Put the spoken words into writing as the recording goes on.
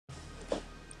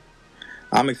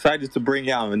I'm excited to bring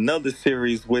out another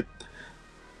series with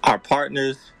our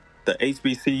partners, the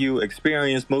HBCU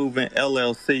Experience Movement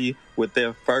LLC, with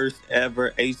their first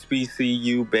ever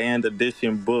HBCU Band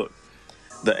Edition book.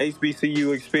 The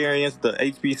HBCU Experience, the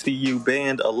HBCU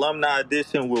Band Alumni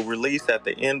Edition, will release at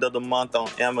the end of the month on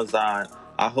Amazon.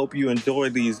 I hope you enjoy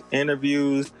these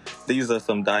interviews. These are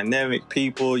some dynamic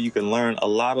people you can learn a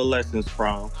lot of lessons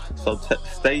from. So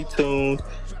stay tuned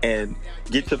and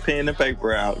get your pen and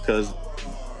paper out because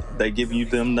they give you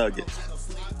them nuggets.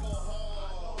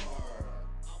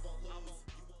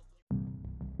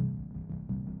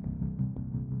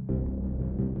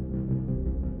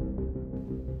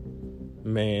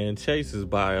 Man, Chase's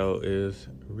bio is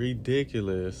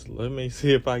ridiculous. Let me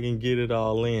see if I can get it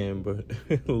all in, but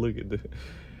look at the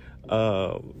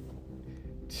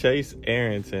Chase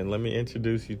Arrington. Let me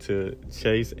introduce you to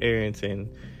Chase Arrington.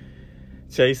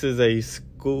 Chase is a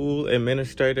school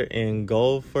administrator in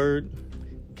Guilford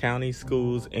County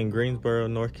Schools in Greensboro,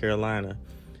 North Carolina.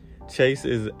 Chase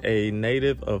is a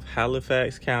native of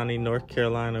Halifax County, North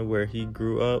Carolina, where he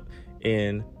grew up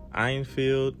in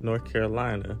Enfield, North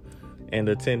Carolina, and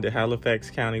attended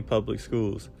Halifax County Public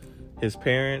Schools. His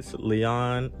parents,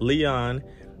 Leon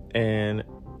and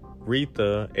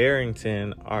Retha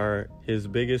Arrington, are his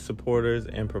biggest supporters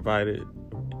and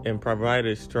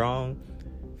provided strong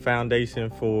foundation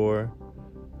for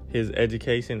his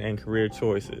education and career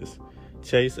choices.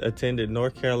 Chase attended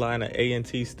North Carolina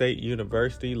A&T State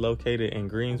University, located in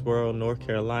Greensboro, North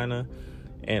Carolina,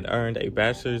 and earned a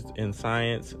bachelor's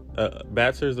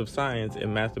of science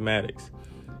in mathematics.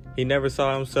 He never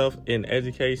saw himself in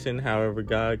education. However,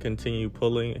 God continued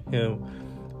pulling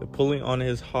on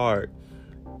his heart,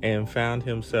 and found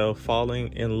himself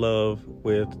falling in love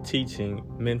with teaching,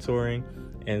 mentoring,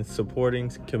 and supporting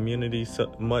communities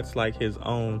much like his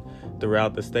own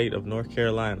throughout the state of North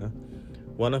Carolina.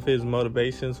 One of his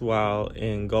motivations while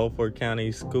in Guilford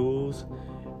County Schools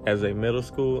as a middle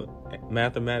school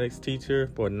mathematics teacher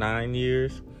for 9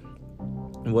 years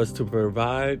was to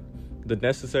provide the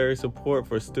necessary support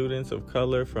for students of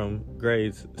color from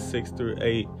grades 6 through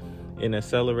 8 in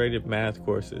accelerated math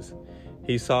courses.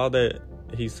 He saw there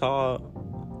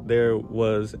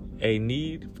was a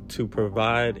need to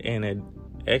provide an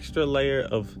extra layer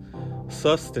of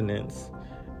sustenance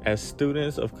as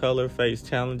students of color face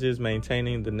challenges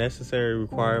maintaining the necessary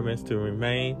requirements to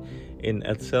remain in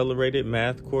accelerated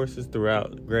math courses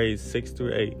throughout grades 6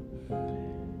 through 8.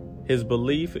 His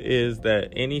belief is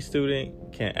that any student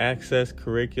can access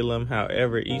curriculum,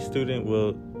 however, each student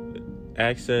will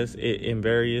access it in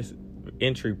various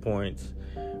entry points,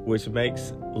 which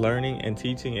makes learning and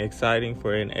teaching exciting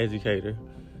for an educator.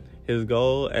 His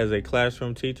goal as a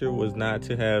classroom teacher was not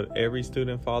to have every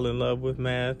student fall in love with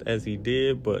math as he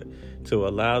did, but to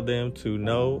allow them to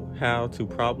know how to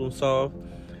problem solve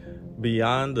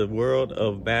beyond the world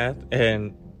of math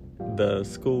and the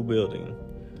school building.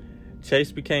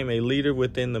 Chase became a leader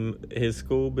within his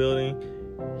school building.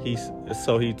 He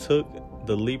took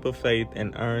the leap of faith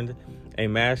and earned a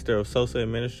Master of Social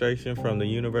Administration from the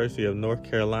University of North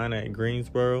Carolina at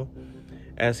Greensboro.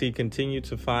 As he continued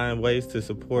to find ways to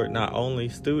support not only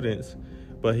students,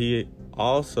 but he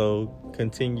also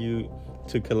continued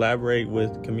to collaborate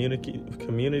with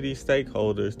community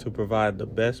stakeholders to provide the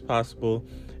best possible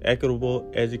equitable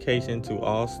education to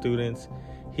all students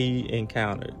he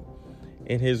encountered.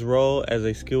 In his role as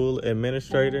a school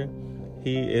administrator,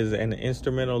 he is an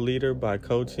instructional leader by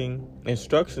coaching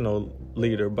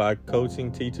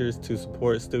teachers to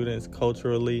support students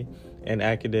culturally and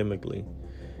academically.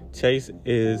 Chase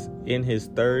is in his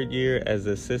third year as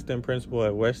assistant principal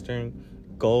at Western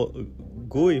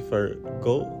Guilford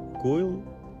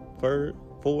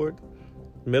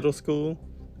Middle School.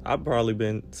 I've probably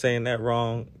been saying that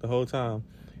wrong the whole time.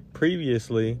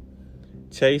 Previously,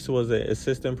 Chase was an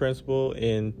assistant principal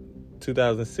in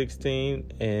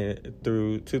 2016 and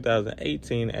through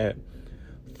 2018 at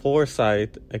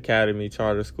Forsyth Academy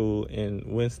Charter School in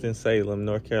Winston-Salem,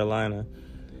 North Carolina,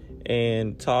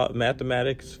 and taught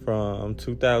mathematics from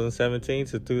 2017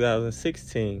 to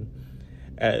 2016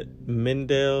 at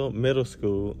Mendenhall Middle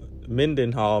School,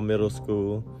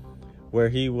 where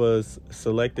he was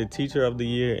selected Teacher of the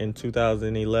Year in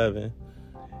 2011.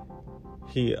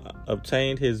 He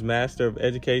obtained his Master of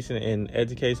Education in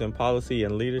Education Policy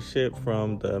and Leadership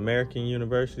from the American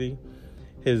University,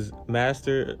 his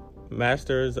Master's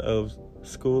of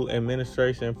School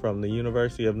Administration from the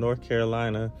University of North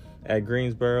Carolina at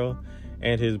Greensboro,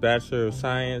 and his Bachelor of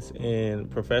Science in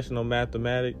Professional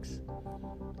Mathematics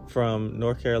from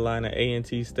North Carolina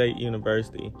A&T State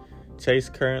University. Chase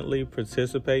currently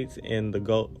participates in the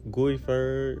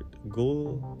Guilford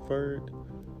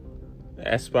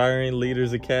Aspiring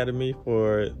Leaders Academy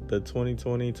for the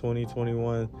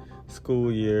 2020-2021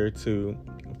 school year to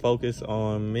focus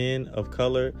on men of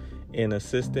color in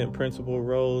assistant principal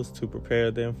roles to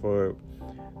prepare them for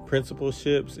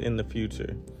principalships in the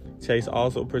future. Chase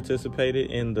also participated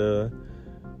in the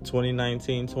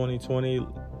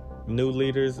 2019-2020 New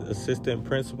Leaders Assistant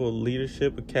Principal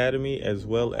Leadership Academy, as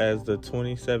well as the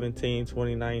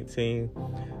 2017-2019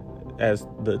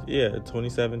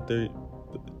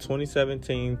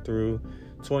 2017 through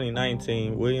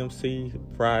 2019 William C.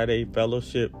 Friday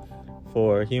Fellowship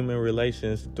for Human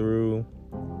Relations through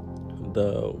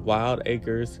the Wild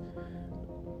Acres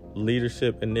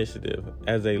Leadership Initiative.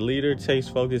 As a leader, Chase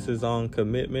focuses on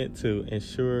commitment to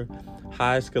ensure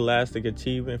high scholastic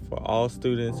achievement for all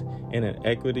students in an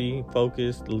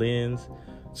equity-focused lens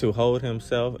to hold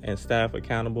himself and staff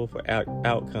accountable for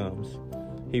outcomes.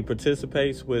 He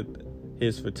participates with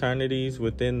his fraternities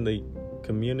within the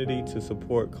community to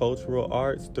support cultural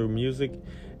arts through music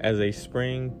as a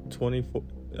spring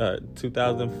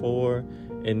 2004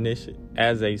 initiated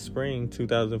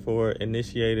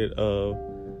of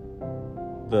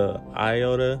the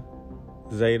Iota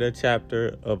Zeta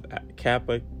chapter of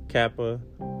Kappa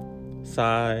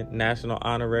Psi National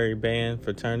Honorary Band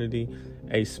Fraternity,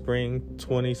 a spring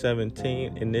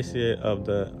 2017 initiate of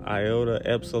the Iota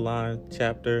Epsilon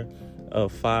chapter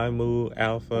of Phi Mu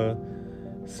Alpha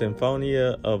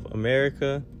Symphonia of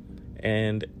America,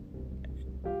 and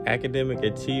academic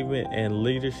achievement and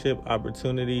leadership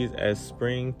opportunities as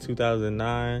spring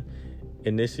 2009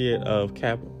 initiate of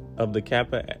the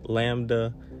Kappa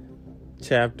Lambda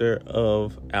chapter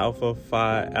of Alpha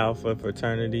Phi Alpha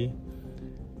Fraternity.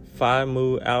 Phi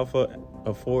Mu Alpha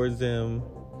affords them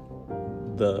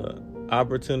the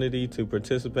opportunity to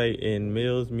participate in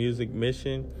Mill's Music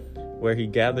Mission, where he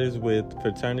gathers with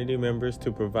fraternity members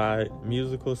to provide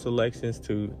musical selections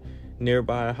to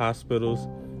nearby hospitals,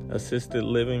 assisted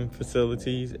living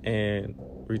facilities, and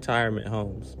retirement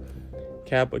homes.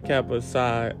 Kappa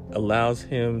Psi allows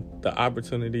him the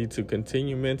opportunity to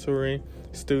continue mentoring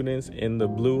students in the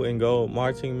Blue and Gold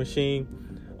Marching Machine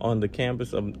on the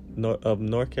campus of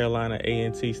North Carolina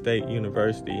A&T State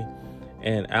University,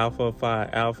 and Alpha Phi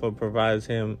Alpha provides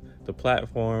him the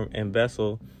platform and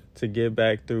vessel to give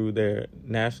back through their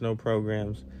national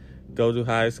programs. Go to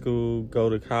high school, go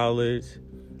to college.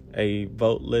 A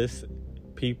voteless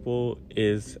people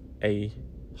is a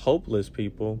hopeless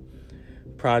people.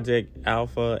 Project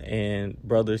Alpha and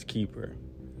Brothers Keeper.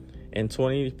 In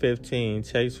 2015,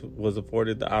 Chase was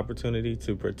afforded the opportunity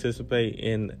to participate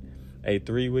in a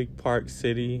 3-week Park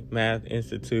City Math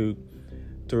Institute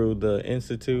through the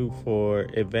Institute for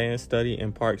Advanced Study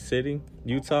in Park City,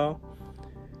 Utah,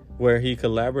 where he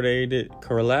collaborated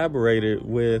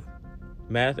with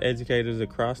math educators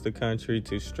across the country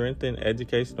to strengthen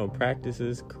educational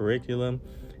practices, curriculum,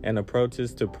 and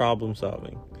approaches to problem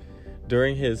solving.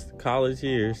 During his college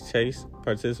years, Chase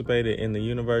participated in the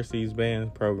university's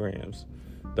band programs,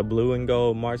 the Blue and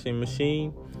Gold Marching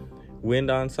Machine,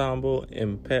 Wind Ensemble,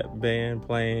 and pep band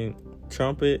playing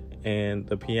trumpet and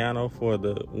the piano for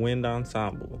the Wind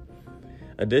Ensemble.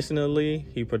 Additionally,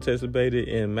 he participated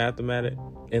in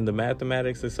the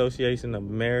Mathematics Association of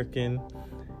America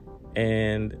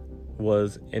and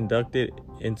was inducted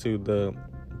into the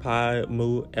Pi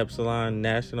Mu Epsilon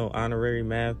National Honorary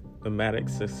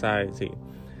Mathematics Society.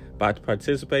 By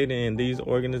participating in these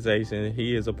organizations,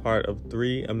 he is a part of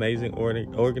 3 amazing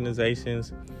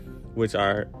organizations which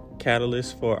are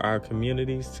catalysts for our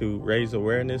communities to raise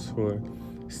awareness for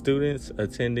students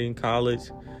attending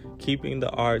college, keeping the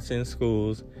arts in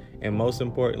schools, and most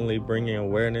importantly, bringing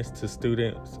awareness to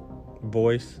students'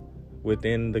 voice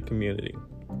within the community.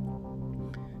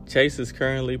 Chase is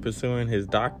currently pursuing his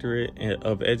doctorate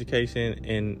of education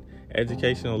in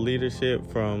educational leadership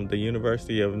from the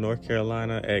University of North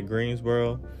Carolina at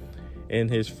Greensboro. In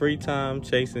his free time,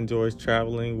 Chase enjoys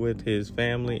traveling with his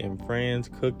family and friends,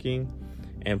 cooking,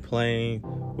 and playing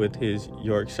with his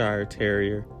Yorkshire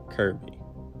Terrier, Kirby.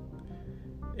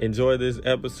 Enjoy this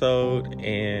episode,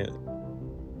 and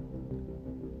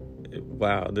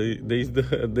wow, these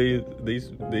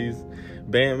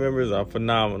band members are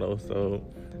phenomenal. So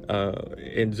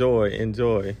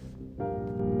enjoy.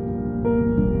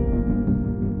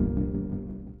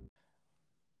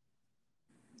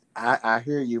 I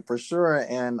hear you for sure,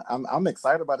 and I'm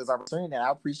excited about this opportunity. And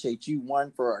I appreciate you,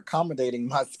 one, for accommodating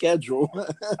my schedule.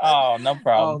 Oh, no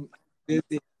problem. It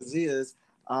is.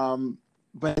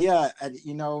 But yeah,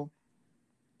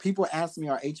 people ask me,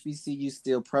 are HBCUs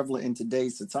still prevalent in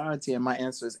today's society? And my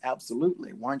answer is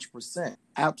absolutely, 100%.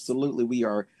 Absolutely, we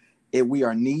are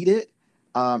needed,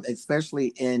 especially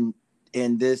in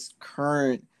this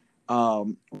current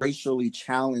racially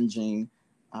challenging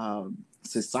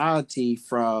society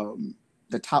from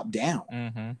the top down.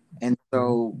 Mm-hmm. And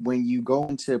so when you go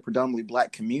into predominantly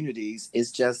Black communities,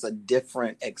 it's just a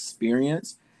different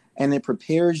experience, and it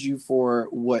prepares you for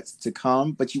what's to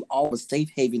come, but you always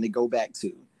safe haven to go back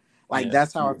to. Like, Yeah.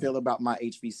 that's how I feel about my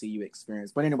HBCU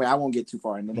experience. But anyway, I won't get too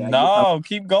far into that. No,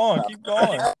 keep going.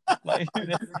 Like,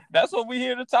 that's what we're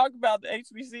here to talk about, the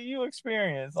HBCU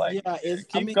experience. Like, Yeah,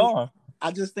 keep going.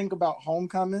 I just think about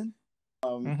homecoming.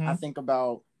 Mm-hmm. I think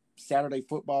about Saturday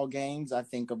football games. I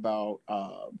think about,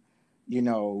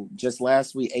 just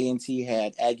last week, A&T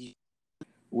had Aggie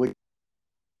with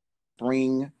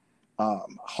spring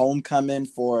homecoming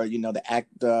for,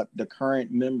 the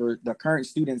current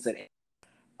students at,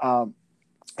 um,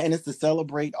 and it's to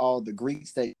celebrate all the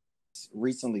Greeks that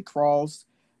recently crossed.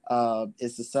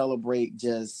 It's to celebrate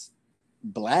just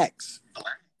Blacks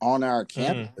on our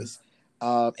campus,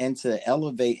 and to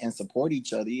elevate and support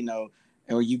each other.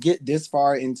 And when you get this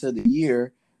far into the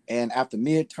year and after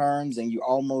midterms and you're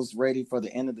almost ready for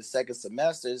the end of the second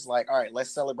semester, it's like, all right,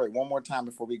 let's celebrate one more time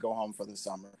before we go home for the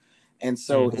summer. And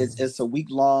so it's a week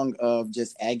long of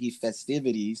just Aggie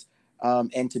festivities.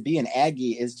 And to be an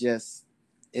Aggie is just,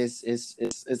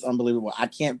 it's unbelievable. I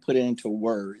can't put it into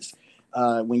words.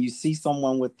 When you see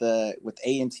someone with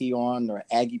A&T on or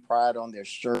Aggie Pride on their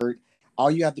shirt, all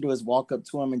you have to do is walk up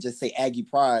to them and just say Aggie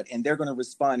Pride, and they're going to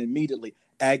respond immediately,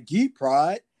 Aggie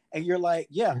Pride. And you're like,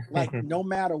 yeah, like no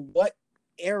matter what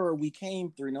era we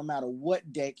came through, no matter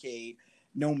what decade,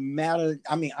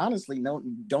 honestly,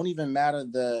 don't even matter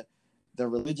the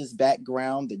religious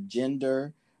background, the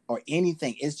gender, or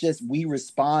anything. It's just we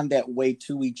respond that way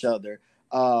to each other,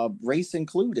 race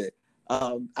included.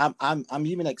 I'm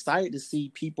even excited to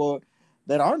see people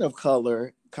that aren't of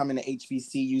color coming to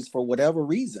HBCUs for whatever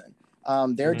reason.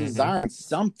 They're desiring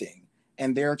something,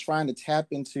 and they're trying to tap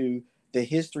into the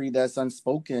history that's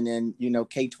unspoken in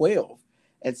K-12.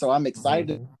 And so I'm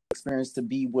excited experience to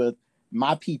be with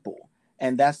my people,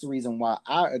 and that's the reason why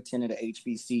I attended a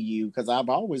HBCU, because I've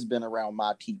always been around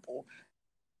my people.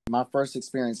 My first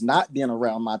experience not being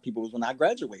around my people was when I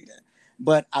graduated,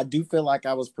 but I do feel like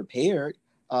I was prepared,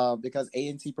 because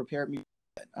A&T prepared me.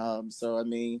 So I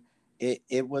mean,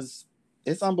 it's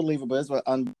unbelievable. It's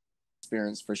an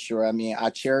experience for sure. I mean,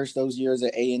 I cherish those years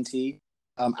at A&T.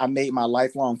 I made my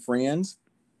lifelong friends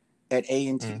at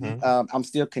A&T. I'm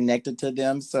still connected to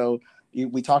them. So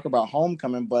we talk about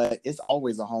homecoming, but it's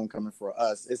always a homecoming for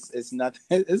us. It's nothing.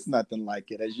 It's nothing like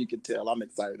it, as you can tell. I'm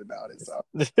excited about it. So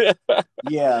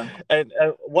yeah. And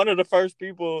one of the first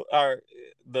people are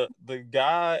the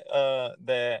guy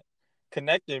that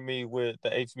connected me with the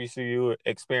HBCU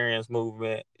experience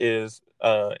movement is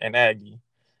an Aggie.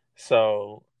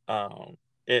 So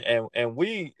and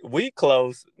we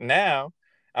close now.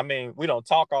 I mean, we don't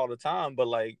talk all the time, but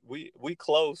like we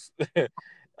close.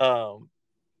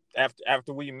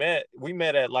 After we met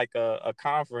at like a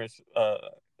conference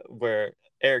where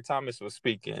Eric Thomas was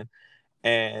speaking,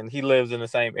 and he lives in the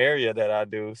same area that I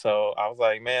do. So I was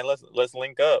like, man, let's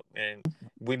link up. And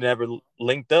we never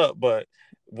linked up, but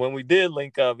when we did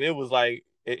link up, it was like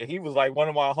he was like one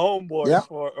of my homeboys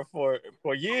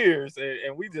for years,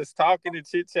 and we just talking and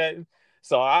chit chatting.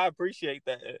 So I appreciate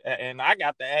that, and I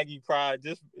got the Aggie pride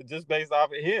just based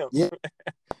off of him. Yeah.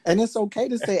 And it's okay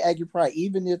to say Aggie Pride,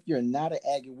 even if you're not an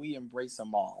Aggie. We embrace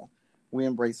them all.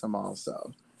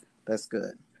 So that's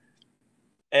good.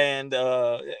 And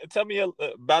tell me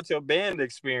about your band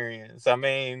experience. I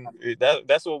mean,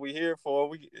 that's what we're here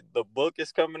for. The book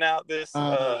is coming out this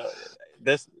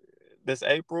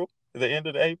April, the end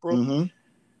of April. Mm-hmm.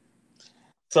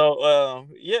 So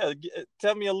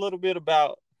tell me a little bit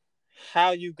about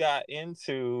how you got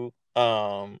into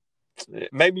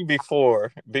maybe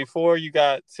before you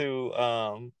got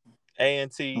to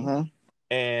A&T,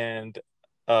 and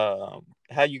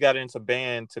how you got into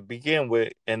band to begin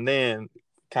with, and then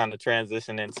kind of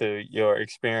transition into your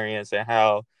experience and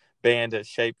how band has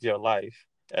shaped your life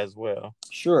as well.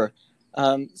 Sure.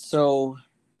 So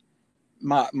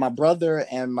my brother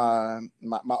and my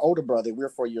older brother, we're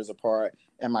 4 years apart,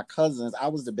 and my cousins, I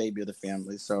was the baby of the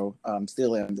family, so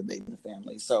still am the baby of the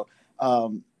family. So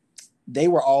they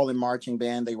were all in marching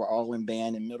band. They were all in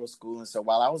band in middle school. And so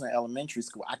while I was in elementary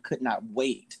school, I could not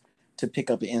wait to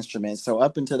pick up an instrument. So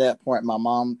up until that point, my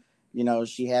mom,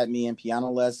 she had me in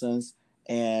piano lessons.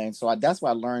 And so that's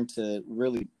why I learned to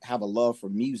really have a love for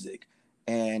music.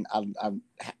 And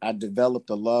I developed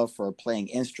a love for playing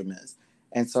instruments.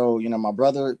 And so, my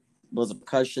brother was a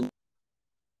percussionist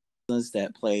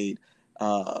that played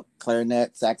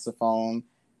clarinet, saxophone.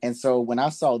 And so when I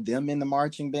saw them in the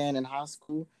marching band in high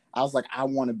school, I was like, I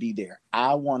want to be there.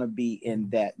 I want to be in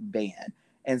that band.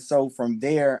 And so from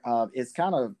there, it's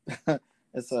kind of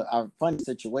it's a funny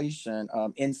situation.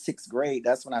 In sixth grade,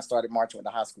 that's when I started marching with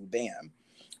the high school band.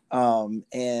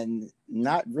 And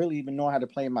not really even knowing how to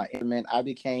play my instrument, I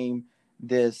became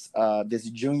this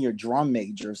junior drum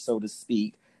major, so to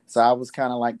speak. So I was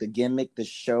kind of like the gimmick, the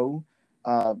show,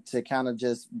 to kind of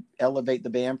just elevate the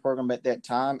band program at that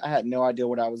time. I had no idea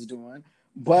what I was doing.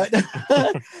 But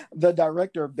the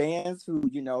director of bands, who,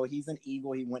 he's an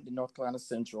Eagle, he went to North Carolina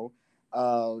Central.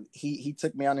 He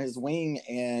took me under his wing,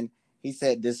 and he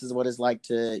said, "This is what it's like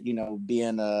to, be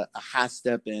in a high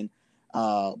stepping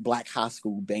black high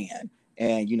school band,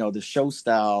 and the show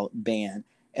style band."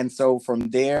 And so from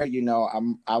there,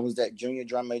 I was that junior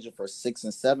drum major for sixth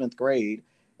and seventh grade.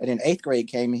 And then eighth grade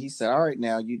came, and he said, "All right,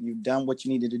 now you've done what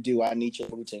you needed to do. I need you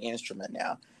to move to instrument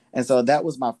now." And so that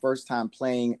was my first time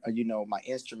playing, my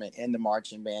instrument in the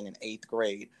marching band in eighth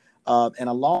grade. And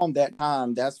along that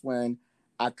time, that's when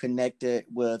I connected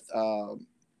with, the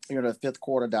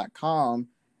fifthquarter.com,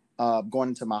 going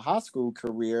into my high school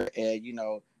career.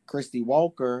 And, Christy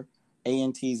Walker,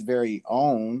 A&T's very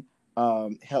own,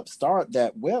 helped start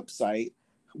that website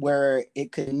where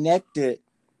it connected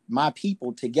my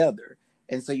people together.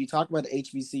 And so you talk about the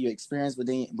HBCU experience,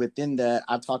 within that,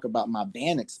 I talk about my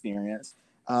band experience,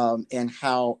 and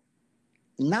how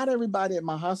not everybody at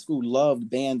my high school loved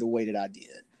band the way that I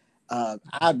did.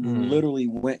 I literally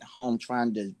went home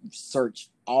trying to search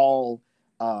all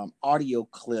audio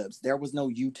clips. There was no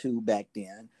YouTube back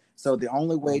then. So the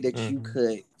only way that you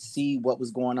could see what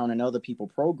was going on in other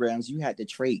people's programs, you had to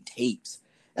trade tapes.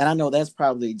 And I know that's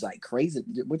probably like crazy.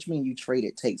 Which mean you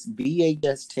traded tapes,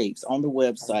 VHS tapes on the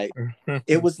website.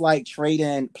 It was like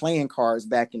trading playing cards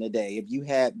back in the day. If you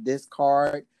had this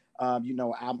card, I'm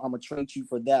gonna trade you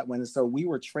for that one. And so we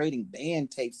were trading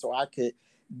band tapes, so I could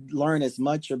learn as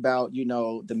much about, the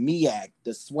MEAC,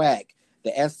 the SWAC,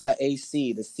 the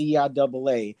SIAC, the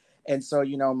CIAA. And so,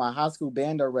 my high school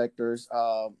band directors,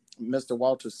 Mr.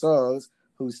 Walter Suggs,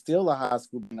 who's still a high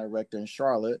school band director in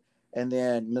Charlotte, and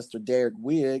then Mr. Derek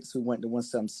Wiggs, who went to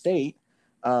Winston State,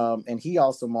 and he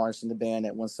also marched in the band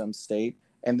at Winston State,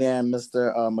 and then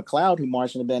Mr. McLeod, who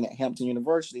marched in the band at Hampton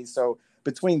University. So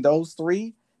between those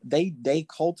three, they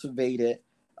cultivated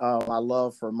my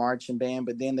love for marching band,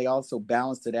 but then they also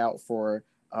balanced it out for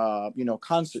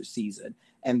concert season.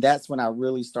 And that's when I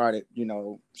really started,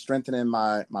 strengthening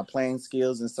my playing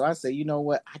skills. And so I said, you know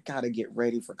what, I got to get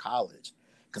ready for college,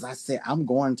 because I said, I'm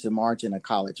going to march in a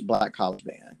black college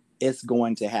band. It's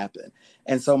going to happen.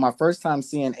 And so my first time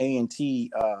seeing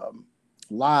A&T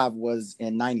live was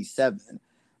in 97,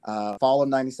 fall of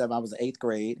 97. I was in eighth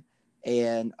grade.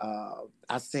 And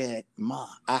I said, "Ma,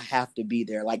 I have to be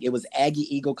there." Like, it was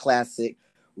Aggie Eagle Classic,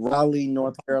 Raleigh,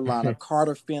 North Carolina,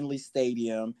 Carter Finley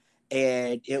Stadium.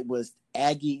 And it was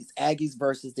Aggies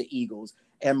versus the Eagles.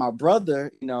 And my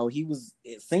brother, he was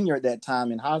a senior at that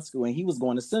time in high school, and he was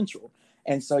going to Central.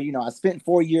 And so, I spent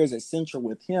 4 years at Central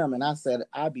with him. And I said,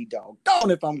 "I'd be doggone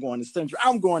if I'm going to Central.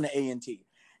 I'm going to A&T."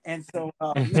 And so,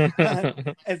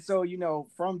 and so,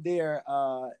 from there,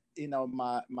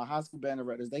 my high school band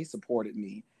directors, they supported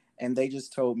me, and they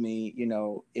just told me,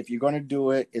 if you're going to do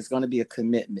it, it's going to be a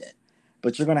commitment,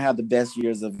 but you're going to have the best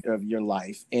years of your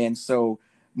life. And so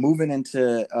moving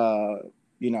into,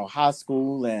 high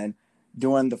school and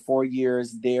doing the 4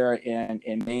 years there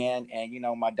in band,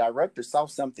 and, my director saw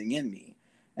something in me.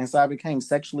 And so I became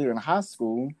section leader in high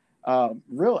school. I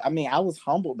was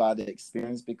humbled by the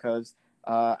experience, because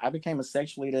I became a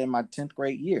section leader in my 10th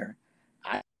grade year.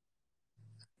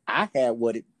 I had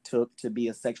what it took to be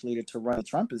a section leader to run the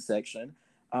trumpet section.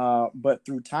 But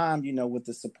through time, with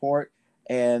the support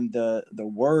and the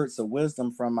words of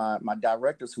wisdom from my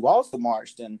directors, who also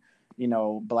marched in,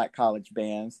 black college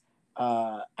bands,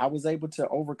 I was able to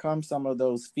overcome some of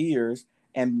those fears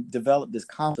and develop this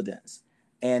confidence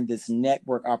and this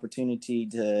network opportunity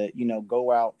to,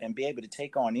 go out and be able to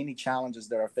take on any challenges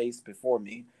that are faced before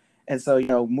me. And so,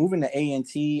 moving to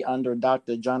A&T under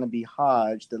Dr. Johnny B.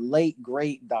 Hodge, the late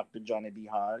great Dr. Johnny B.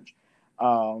 Hodge,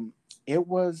 it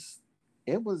was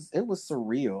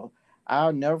surreal.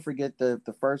 I'll never forget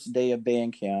the first day of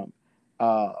band camp,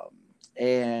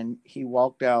 and he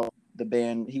walked out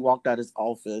his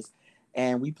office,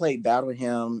 and we played Battle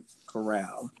Hymn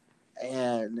Chorale.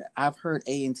 And I've heard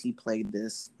A&T play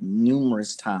this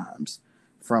numerous times,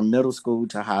 from middle school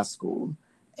to high school.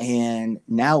 And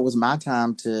now it was my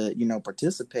time to,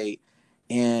 participate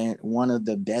in one of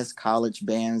the best college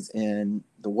bands in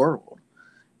the world.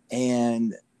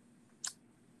 And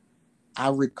I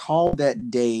recall that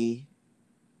day,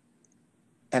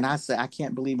 and I said, I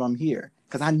can't believe I'm here,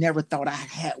 because I never thought I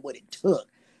had what it took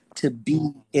to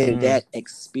be in that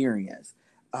experience,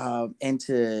 and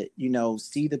to,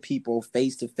 see the people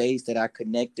face to face that I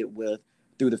connected with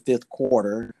through the fifth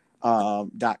quarter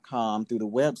 .com, through the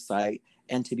website,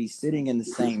 and to be sitting in the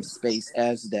same space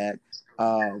as that.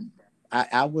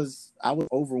 I was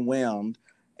overwhelmed.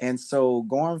 And so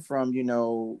going from,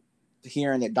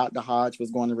 hearing that Dr. Hodge was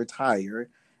going to retire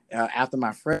after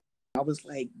my freshman, I was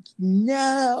like,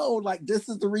 no, like, this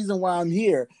is the reason why I'm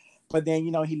here. But then,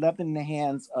 he left it in the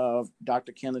hands of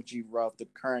Dr. Kenneth G. Ruff, the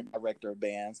current director of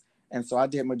bands. And so I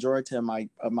did majority of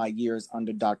my years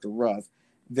under Dr. Ruff.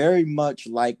 Very much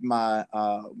like my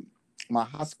my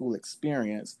high school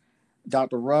experience,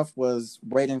 Dr. Ruff was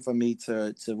waiting for me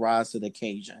to rise to the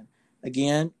occasion.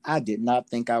 Again, I did not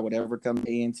think I would ever come to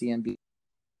A&T and be,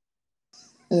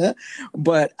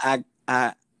 but I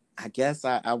guess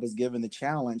I was given the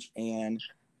challenge, and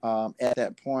at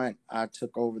that point, I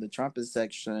took over the trumpet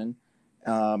section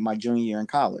my junior year in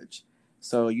college.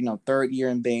 So, third year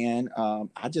in band,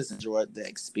 I just enjoyed the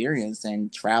experience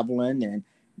and traveling and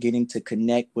getting to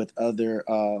connect with other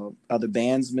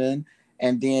bandsmen.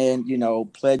 And then,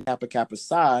 Pledge Kappa Kappa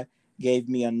Psi gave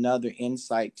me another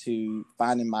insight to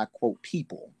finding my, quote,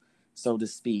 people, so to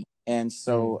speak. And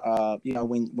so,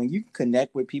 when you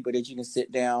connect with people that you can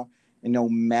sit down, and no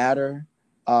matter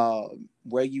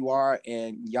where you are,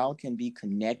 and y'all can be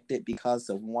connected because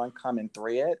of one common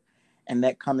thread, and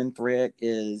that common thread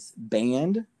is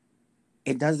band,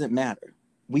 it doesn't matter.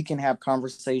 We can have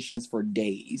conversations for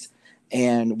days.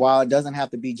 And while it doesn't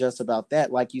have to be just about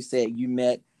that, like you said, you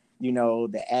met,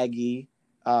 the Aggie,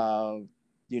 through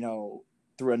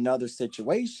another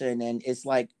situation. And it's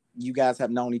like you guys have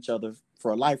known each other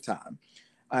for a lifetime.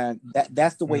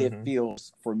 That's the way it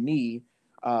feels for me,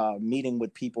 meeting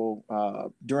with people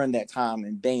during that time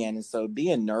in band. And so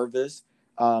being nervous,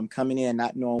 coming in,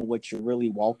 not knowing what you're really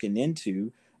walking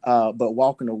into, but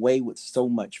walking away with so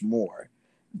much more.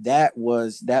 That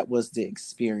was the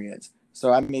experience.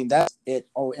 So, I mean, that's it.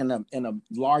 Oh, in a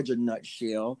larger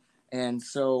nutshell. And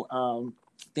so,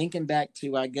 thinking back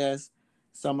to, I guess,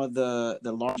 some of the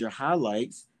larger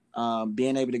highlights,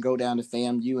 being able to go down to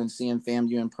FAMU and seeing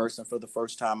FAMU in person for the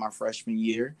first time my freshman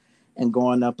year, and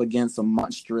going up against a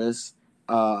monstrous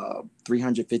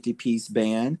 350-piece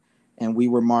band, and we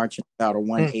were marching about a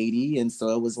 180, and so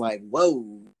it was like,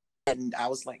 whoa. And I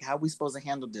was like, how are we supposed to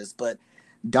handle this? But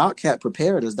Dr.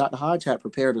 Hodge had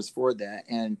prepared us for that.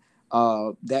 And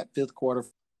that fifth quarter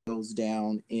goes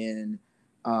down as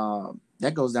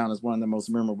one of the most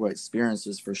memorable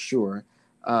experiences for sure.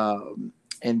 And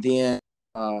then,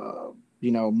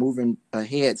 moving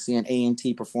ahead, seeing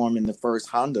A&T perform in the first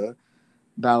Honda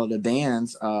Battle of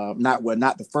Bands,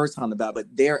 not the first Honda Battle,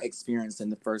 but their experience in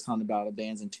the first Honda Battle of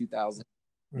Bands in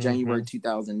January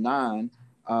 2009,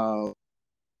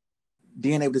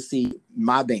 being able to see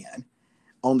my band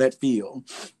on that field,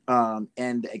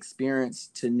 and the experience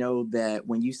to know that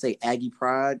when you say Aggie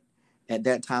Pride at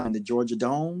that time in the Georgia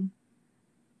Dome,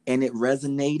 and it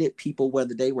resonated, people,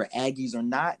 whether they were Aggies or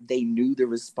not, they knew to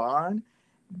respond.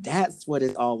 That's what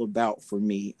it's all about for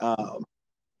me.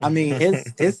 I mean,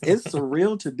 it's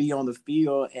surreal to be on the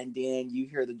field, and then you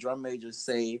hear the drum major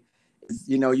say,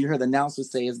 you hear the announcer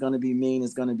say, it's going to be mean,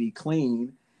 it's going to be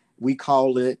clean. We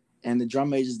call it, and the drum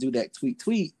majors do that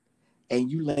tweet, and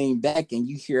you lean back and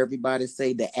you hear everybody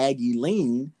say the Aggie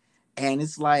lean, and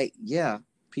it's like, yeah,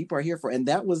 people are here for it. And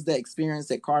that was the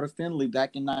experience at Carter Finley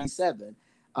back in '97.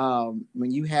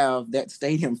 When you have that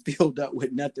stadium filled up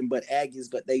with nothing but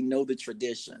Aggies, but they know the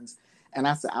traditions. And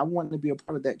I said, I want to be a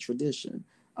part of that tradition.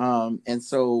 And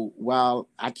so while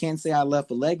I can't say I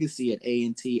left a legacy at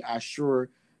A&T, I sure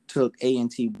took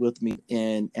A&T with me,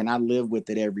 and I live with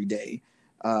it every day.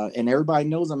 And everybody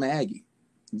knows I'm an Aggie.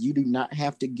 You do not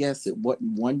have to guess it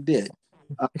one bit.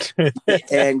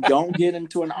 And don't get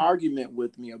into an argument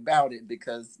with me about it,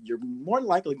 because you're more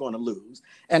likely going to lose.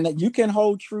 And that you can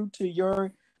hold true to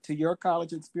your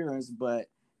college experience, but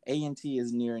A&T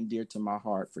is near and dear to my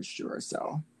heart for sure.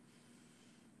 So,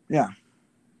 yeah.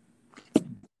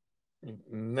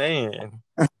 Man,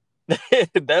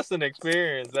 that's an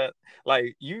experience that,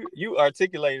 like, you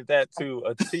articulated that to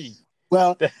a T.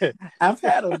 Well, I've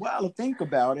had a while to think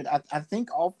about it. I think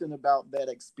often about that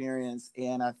experience,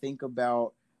 and I think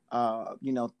about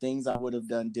things I would have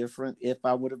done different if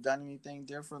I would have done anything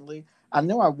differently. I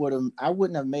know I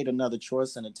wouldn't have made another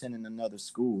choice in attending another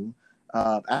school.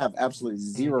 I have absolutely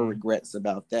zero regrets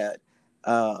about that.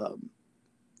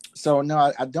 So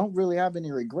no, I don't really have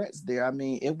any regrets there. I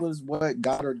mean, it was what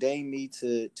God ordained me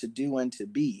to do and to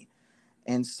be.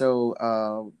 And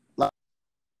so, like,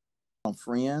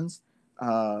 friends,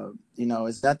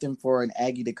 It's nothing for an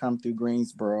Aggie to come through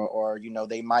Greensboro, or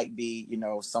they might be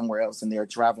somewhere else and they're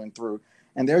traveling through,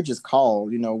 and they're just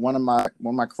called. One of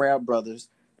my crab brothers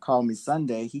called me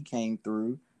Sunday. He came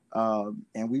through,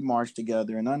 and we marched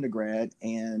together in undergrad,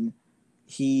 and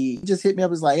he just hit me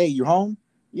up. He's like, "Hey, you home?"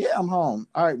 "Yeah, I'm home."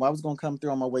 "All right, well, I was gonna come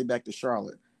through on my way back to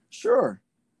Charlotte." "Sure."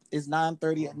 It's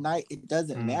 9:30 at night. It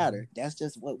doesn't matter. That's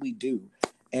just what we do.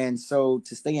 And so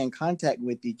to stay in contact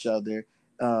with each other,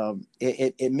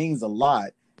 it means a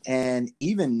lot. And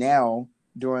even now,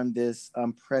 during this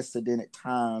unprecedented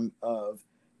time of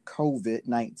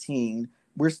COVID-19,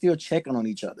 we're still checking on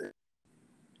each other,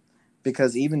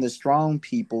 because even the strong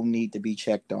people need to be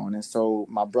checked on. And so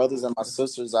my brothers and my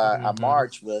sisters I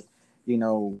march with,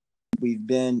 we've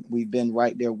been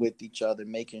right there with each other,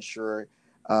 making sure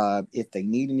if they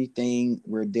need anything,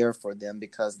 we're there for them,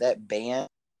 because that band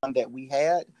that we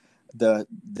had, the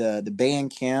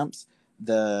band camps,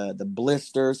 the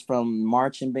blisters from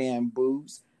marching band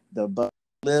boots, the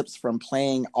lips from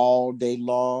playing all day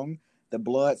long, the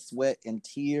blood, sweat, and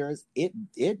tears, it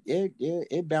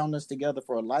bound us together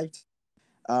for a lifetime.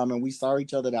 And we saw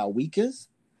each other at our weakest,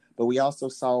 but we also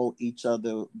saw each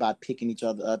other by picking each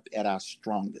other up at our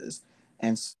strongest.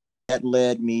 And so that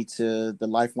led me to the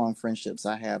lifelong friendships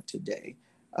I have today.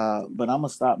 But I'm going to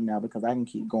stop now because I can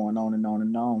keep going on and on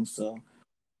and on. So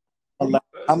No,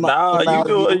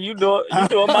 you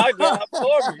doing my job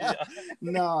for me.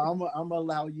 No, I'm gonna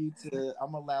allow you to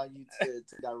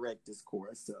direct this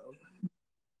course. So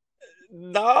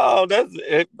no, that's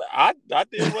it. I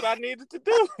did what I needed to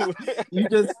do. You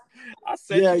just I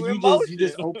set you in motion. you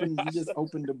just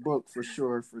opened the book for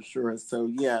sure. So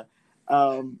yeah.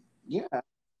 Yeah.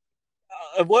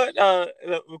 What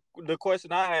the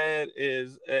question I had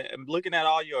is, looking at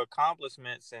all your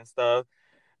accomplishments and stuff,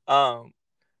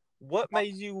 what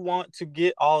made you want to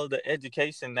get all of the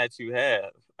education that you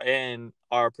have and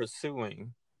are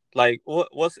pursuing? Like,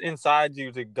 what's inside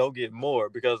you to go get more?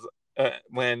 Because I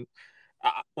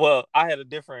had a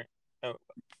different,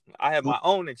 I had my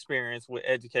own experience with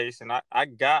education. I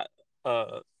got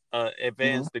a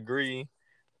advanced degree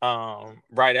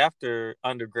right after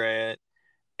undergrad,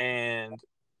 and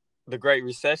the Great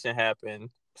Recession happened.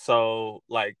 So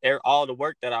like all the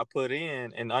work that I put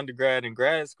in undergrad and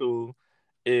grad school,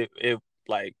 it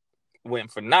like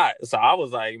went for naught. So I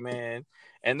was like, man,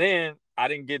 and then I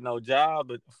didn't get no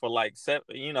job for like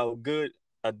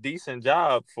a decent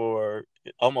job for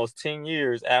almost 10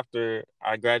 years after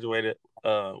I graduated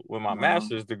with my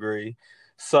master's degree.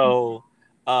 So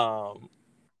I'm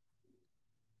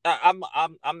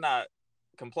not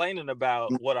complaining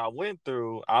about what I went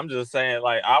through. I'm just saying,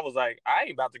 like, I was like, I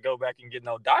ain't about to go back and get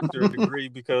no doctorate degree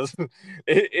because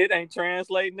it ain't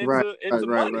translating into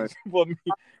money for me,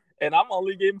 and I'm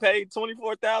only getting paid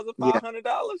 $24,500.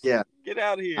 Yeah, get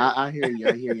out of here. I hear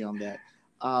you on that.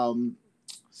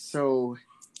 So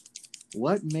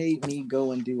what made me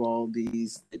go and do all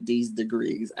these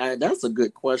degrees? That's a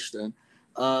good question.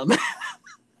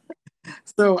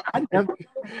 So I never,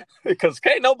 because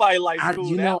can't nobody like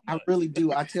school. I really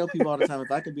do. I tell people all the time, if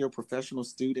I could be a professional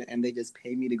student and they just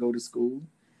pay me to go to school,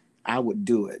 I would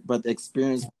do it. But the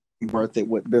experience would be worth it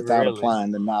without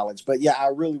applying the knowledge. But yeah,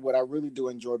 what I really do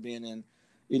enjoy being in,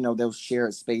 those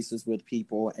shared spaces with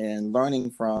people and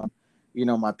learning from,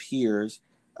 my peers.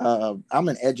 I'm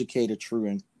an educator, true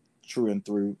and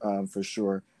through, for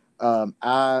sure.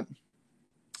 I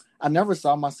never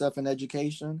saw myself in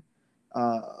education.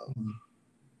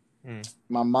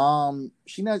 My mom,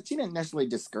 she didn't necessarily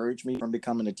discourage me from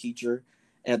becoming a teacher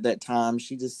at that time.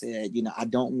 She just said, I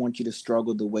don't want you to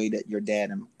struggle the way that your dad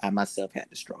and I myself had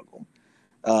to struggle.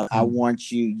 I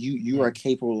want you are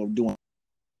capable of doing.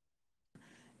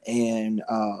 And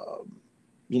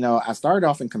I started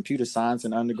off in computer science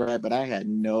in undergrad, but I had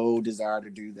no desire to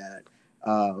do that.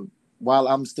 While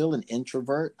I'm still an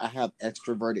introvert, I have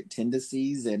extroverted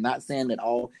tendencies, and not saying that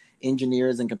all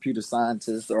engineers and computer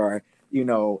scientists are,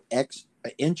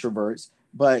 introverts,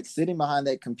 but sitting behind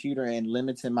that computer and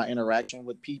limiting my interaction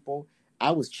with people,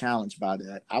 I was challenged by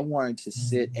that. I wanted to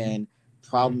sit and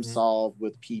problem solve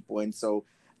with people. And so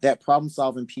that problem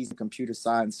solving piece of computer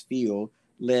science field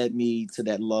led me to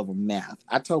that love of math.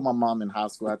 I told my mom in high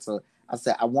school, I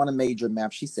said, I want to major in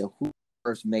math. She said, who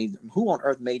on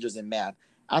earth majors in math?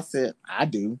 I said, I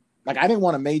do. Like, I didn't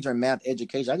want to major in math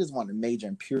education. I just wanted to major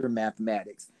in pure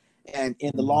mathematics. And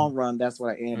in the long run, that's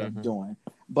what I ended up doing.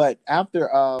 But after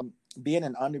being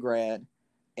an undergrad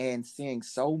and seeing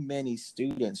so many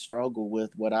students struggle with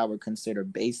what I would consider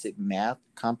basic math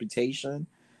computation,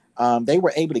 they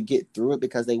were able to get through it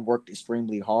because they worked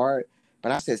extremely hard.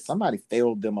 But I said somebody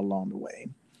failed them along the way.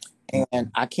 And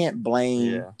I can't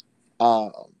blame Uh,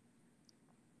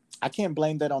 I can't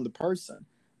blame that on the person.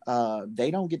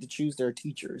 They don't get to choose their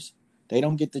teachers. They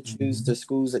don't get to choose the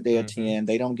schools that they attend.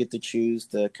 They don't get to choose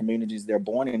the communities they're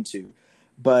born into.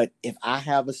 But if I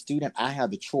have a student, I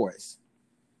have the choice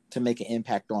to make an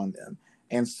impact on them.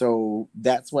 And so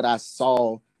that's what I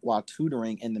saw while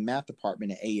tutoring in the math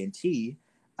department at A&T.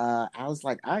 I was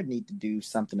like, I need to do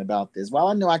something about this. While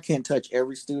I know I can't touch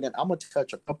every student, I'm going to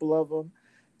touch a couple of them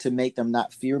to make them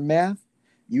not fear math.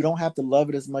 You don't have to love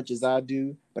it as much as I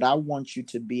do, but I want you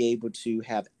to be able to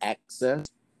have access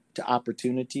to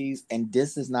opportunities. And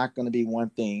this is not going to be one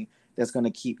thing that's going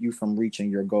to keep you from reaching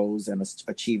your goals and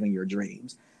achieving your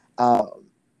dreams.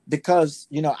 Because,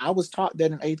 I was taught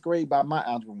that in 8th grade by my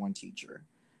Algebra 1 teacher.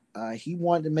 He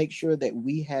wanted to make sure that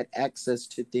we had access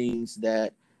to things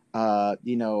that,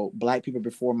 Black people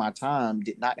before my time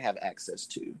did not have access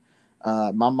to.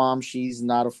 My mom, she's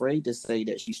not afraid to say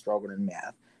that she struggled in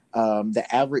math.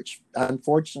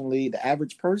 Unfortunately, the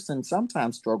average person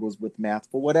sometimes struggles with math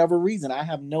for whatever reason. I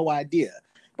have no idea.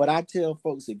 But I tell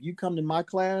folks, if you come to my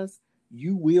class,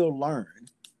 you will learn.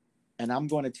 And I'm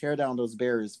going to tear down those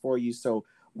barriers for you. So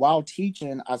while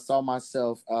teaching, I saw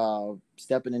myself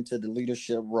stepping into the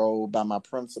leadership role by my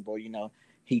principal.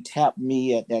 He tapped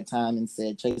me at that time and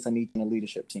said, Chase, I need you in the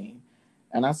leadership team.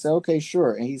 And I said, okay,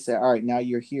 sure. And he said, all right, now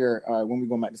you're here when we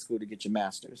go back to school to get your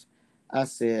master's. I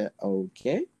said,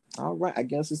 okay, all right, I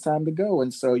guess it's time to go.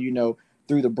 And so,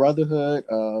 through the brotherhood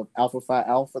of Alpha Phi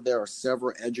Alpha, there are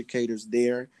several educators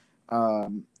there.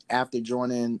 After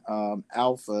joining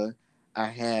Alpha, I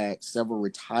had several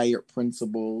retired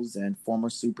principals and former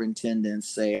superintendents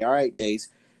say, all right, Dace,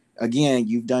 again,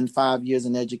 you've done 5 years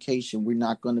in education. We're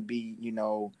not going to be,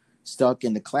 stuck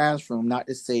in the classroom. Not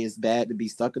to say it's bad to be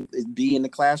in the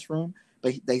classroom,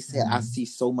 but they said, I see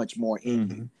so much more in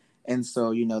you. And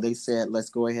so, they said, let's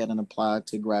go ahead and apply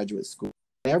to graduate school.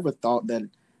 I never thought that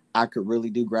I could really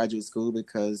do graduate school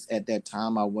because at that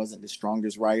time I wasn't the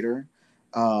strongest writer.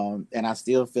 And I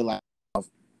still feel like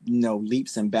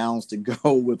leaps and bounds to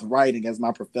go with writing, as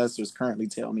my professors currently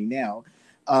tell me now.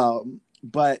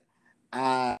 But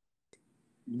I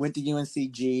went to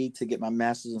UNCG to get my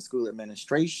master's in school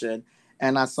administration,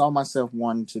 and I saw myself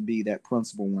wanting to be that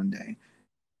principal one day.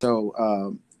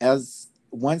 So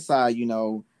once I,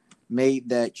 made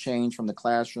that change from the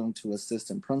classroom to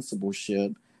assistant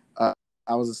principalship,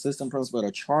 I was assistant principal at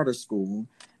a charter school,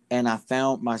 and I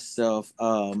found myself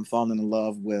falling in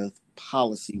love with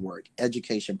policy work,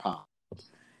 education policy.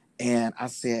 And I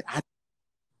said,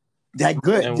 that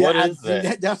good. And Yeah, what is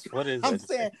that? That's what is I'm that?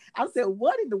 saying. I said,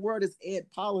 what in the world is ed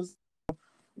policy?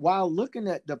 While looking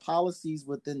at the policies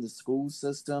within the school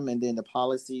system and then the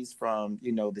policies from,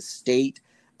 the state,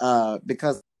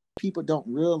 because people don't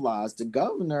realize the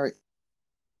governor,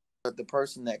 the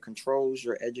person that controls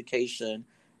your education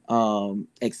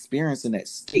experience in that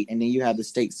state, and then you have the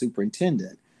state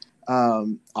superintendent.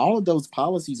 All of those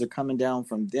policies are coming down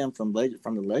from them, from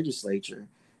the legislature.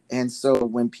 And so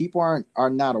when people are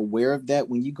not aware of that,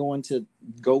 when you go in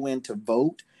to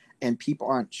vote and people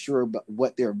aren't sure about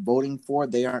what they're voting for,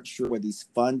 they aren't sure where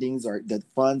the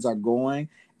funds are going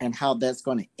and how that's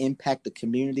going to impact the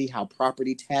community, how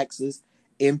property taxes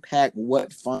impact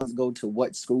what funds go to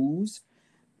what schools.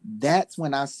 That's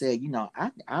when I said,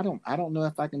 I don't know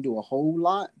if I can do a whole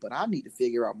lot, but I need to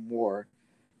figure out more,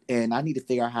 and I need to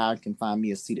figure out how I can find me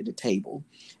a seat at the table.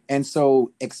 And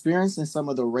so experiencing some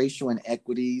of the racial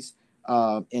inequities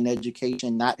in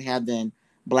education, not having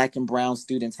Black and brown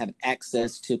students have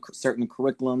access to certain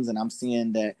curriculums, and I'm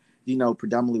seeing that,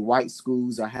 predominantly white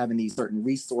schools are having these certain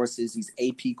resources, these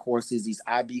AP courses, these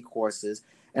IB courses.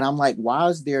 And I'm like, why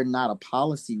is there not a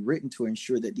policy written to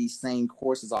ensure that these same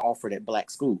courses are offered at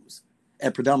Black schools,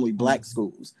 at predominantly Black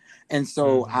schools? And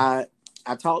so I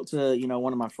talked to,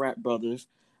 one of my frat brothers.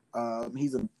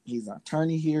 He's an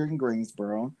attorney here in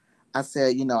Greensboro. I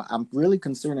said, I'm really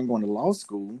considering going to law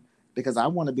school because I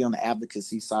want to be on the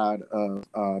advocacy side of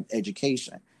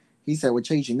education. He said, well,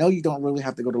 Chase, you don't really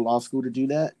have to go to law school to do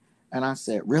that. And I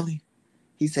said, really?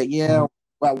 He said, yeah,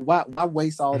 well, why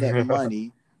waste all that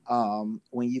money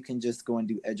when you can just go and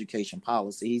do education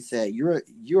policy? He said,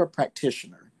 you're a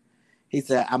practitioner. He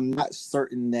said, I'm not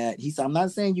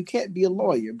saying you can't be a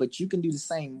lawyer, but you can do the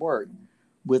same work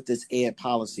with this ed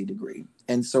policy degree.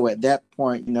 And so at that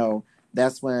point,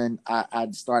 that's when I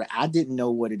started. I didn't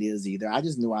know what it is either. I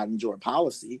just knew I enjoyed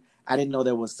policy. I didn't know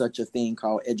there was such a thing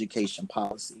called education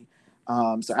policy.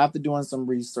 So after doing some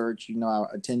research, I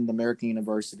attended American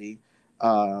University,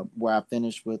 where I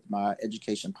finished with my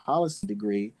education policy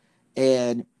degree.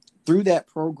 And through that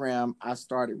program, I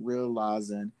started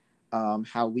realizing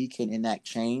how we can enact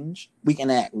change. We can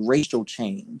enact racial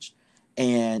change.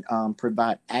 and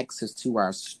provide access to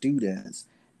our students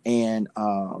and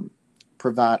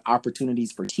provide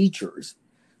opportunities for teachers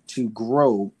to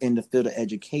grow in the field of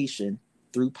education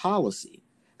through policy.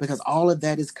 Because all of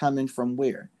that is coming from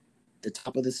where? The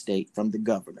top of the state, from the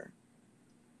governor.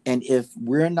 And if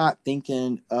we're not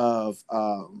thinking of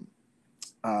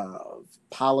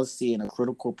policy in a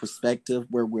critical perspective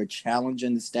where we're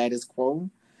challenging the status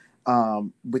quo,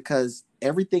 because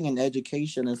everything in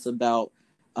education is about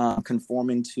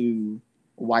conforming to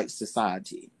white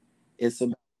society. It's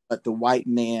about what the white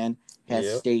man has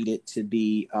Yep. stated to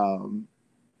be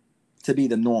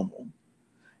the normal.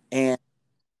 And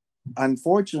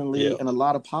unfortunately, Yep. in a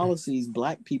lot of policies,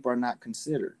 Black people are not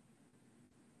considered.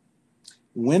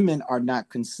 Women are not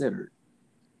considered.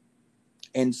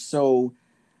 And so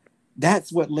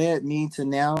that's what led me to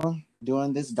now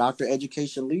doing this doctor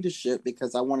education leadership,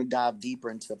 because I want to dive deeper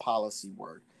into policy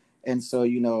work. And so,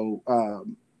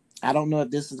 I don't know if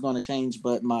this is going to change,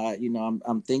 but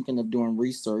I'm thinking of doing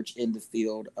research in the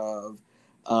field of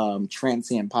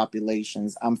transient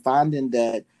populations. I'm finding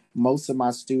that most of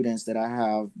my students that I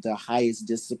have the highest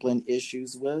discipline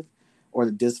issues with, or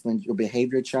the discipline or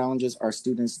behavior challenges, are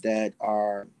students that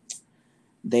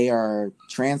they are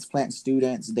transplant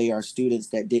students. They are students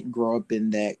that didn't grow up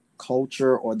in that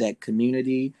culture or that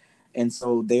community. And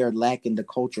so they are lacking the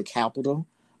culture capital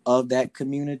of that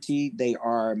community. They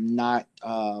are not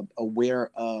aware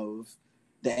of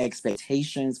the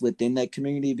expectations within that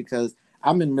community, because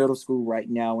I'm in middle school right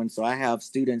now. And so I have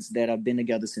students that have been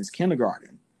together since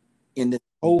kindergarten in this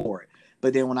cohort.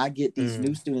 But then when I get these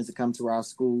new students that come to our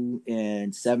school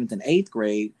in 7th and 8th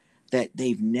grade, that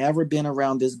they've never been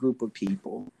around this group of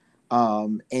people,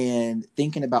 and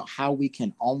thinking about how we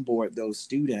can onboard those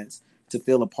students to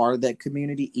feel a part of that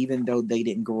community, even though they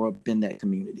didn't grow up in that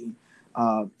community.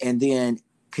 And then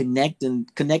connecting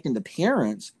the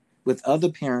parents with other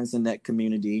parents in that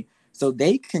community so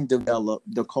they can develop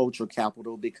the cultural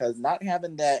capital, because not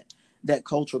having that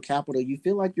cultural capital, you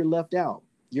feel like you're left out.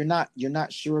 You're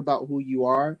not sure about who you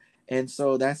are. And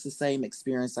so that's the same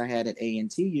experience I had at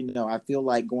A&T. I feel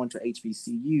like going to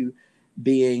HBCU,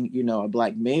 being, a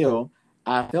Black male,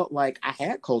 I felt like I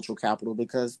had cultural capital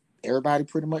because everybody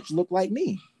pretty much looked like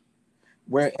me.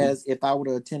 Whereas if I would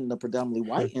have attended a predominantly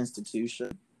white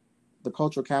institution, the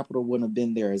cultural capital wouldn't have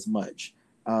been there as much.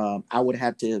 I would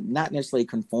have to not necessarily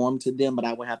conform to them, but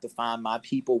I would have to find my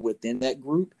people within that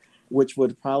group, which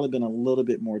would have probably been a little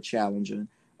bit more challenging.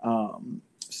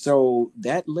 So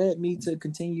that led me to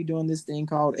continue doing this thing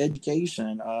called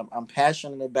education. I'm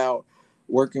passionate about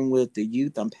working with the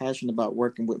youth. I'm passionate about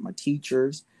working with my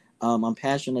teachers. I'm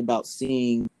passionate about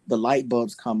seeing the light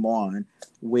bulbs come on,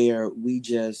 where we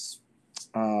just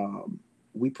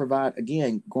we provide,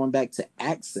 again, going back to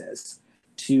access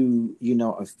to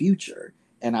a future.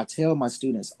 And I tell my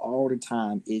students all the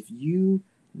time, if you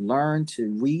learn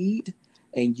to read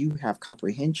and you have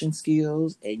comprehension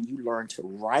skills and you learn to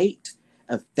write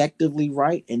effectively,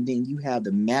 write, and then you have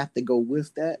the math to go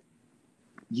with that,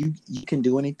 you can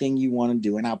do anything you want to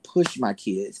do. And I push my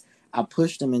kids. I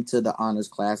push them into the honors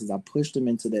classes. I push them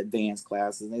into the advanced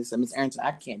classes. And they said, Miss Arrington,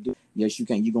 I can't do it. Yes, you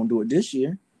can. You're going to do it this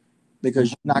year,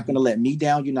 because you're not going to let me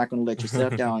down. You're not going to let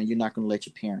yourself down. And you're not going to let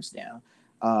your parents down.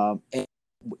 And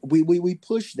we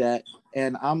push that.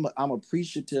 And I'm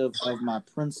appreciative of my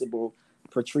principal,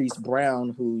 Patrice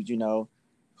Brown, who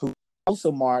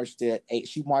also marched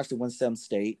she marched at 17th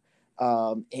State.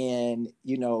 And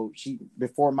she,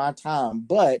 before my time,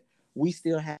 but we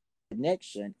still have a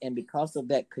connection. And because of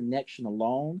that connection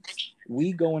alone,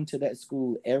 we go into that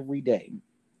school every day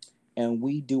and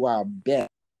we do our best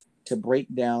to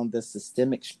break down the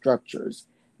systemic structures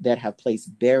that have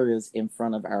placed barriers in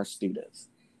front of our students.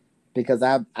 Because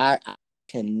I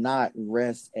cannot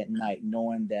rest at night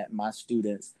knowing that my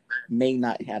students may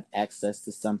not have access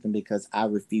to something because I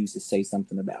refuse to say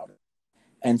something about it.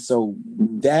 And so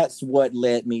that's what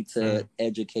led me to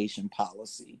education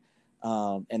policy,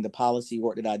 and the policy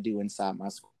work that I do inside my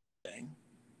school.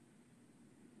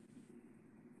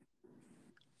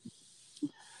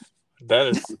 That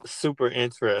is super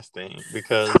interesting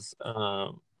because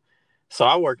so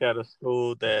I work at a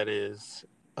school that is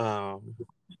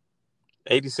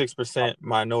 86%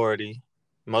 minority,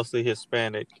 mostly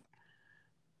Hispanic,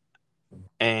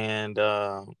 and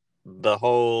the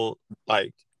whole,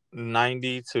 like,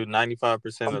 90 to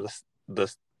 95% of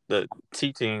the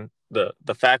teaching,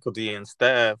 the faculty and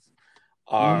staff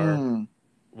are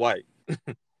white,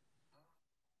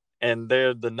 and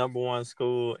they're the number one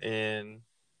school in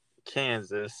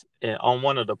Kansas on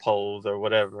one of the polls or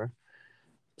whatever.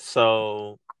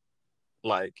 So,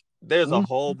 like, there's a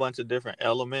whole bunch of different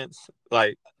elements.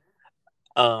 Like,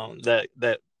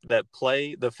 the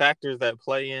factors that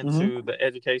play into the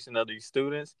education of these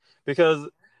students, because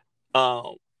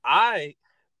um I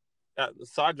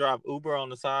so I drive Uber on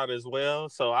the side as well.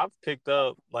 So I've picked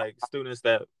up like students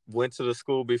that went to the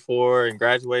school before and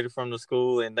graduated from the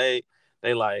school, and they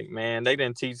like, man, they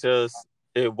didn't teach us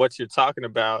what you're talking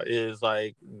about is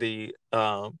like the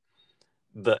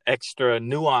extra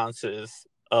nuances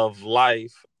of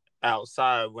life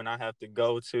outside. When I have to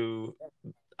go to,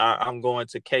 I'm going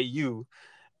to KU,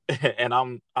 and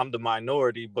I'm the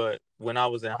minority. But when I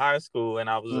was in high school and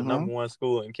I was the number one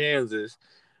school in Kansas,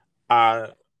 I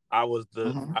I was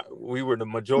we were the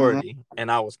majority,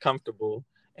 and I was comfortable,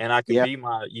 and I could Yeah. be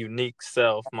my unique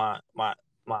self. My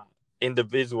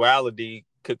individuality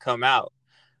could come out.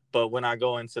 But when I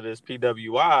go into this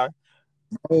PWI,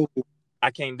 Oh,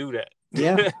 I can't do that.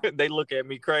 yeah. They look at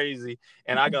me crazy,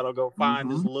 and I gotta go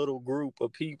find this little group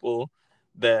of people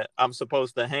that I'm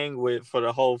supposed to hang with for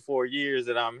the whole 4 years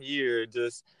that I'm here,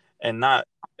 just and not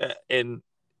and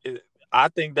I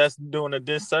think that's doing a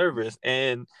disservice.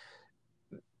 And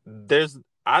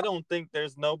I don't think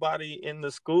there's nobody in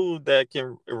the school that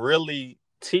can really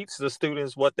teach the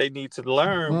students what they need to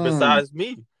learn besides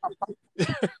me.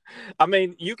 I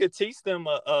mean, you could teach them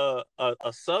a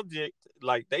subject,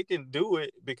 like they can do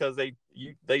it because they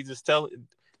just tell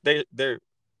they're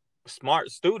smart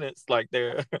students, like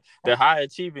they're high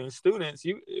achieving students.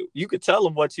 You could tell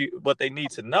them what they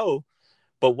need to know,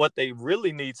 but what they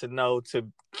really need to know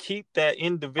to keep that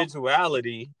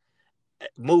individuality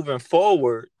moving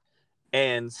forward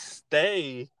and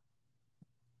stay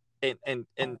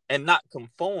and not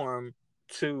conform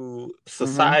to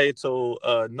societal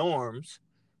norms,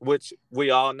 which we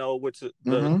all know, which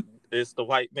is the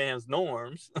white man's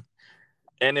norms.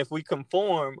 And if we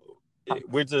conform,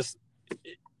 we're just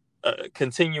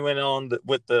continuing on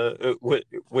with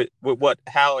what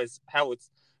how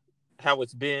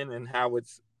it's been, and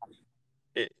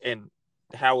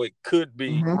how it could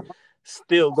be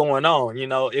still going on.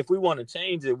 If we want to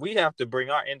change it, we have to bring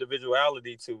our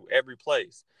individuality to every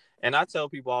place. And I tell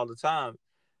people all the time,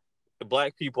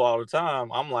 Black people all the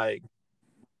time, I'm like,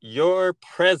 your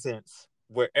presence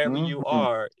wherever you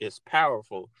are is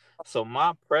powerful. So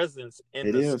my presence in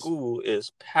It the is. school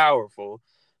is powerful.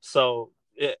 So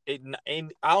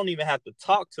and I don't even have to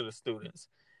talk to the students.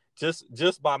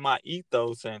 Just by my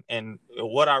ethos and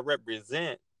what I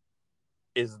represent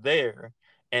is there,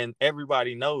 and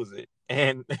everybody knows it.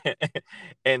 And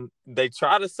and they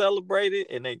try to celebrate it,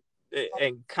 and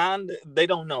they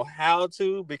don't know how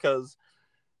to, because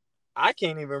I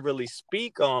can't even really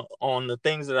speak on the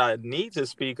things that I need to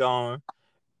speak on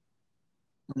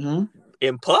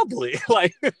in public,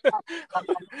 like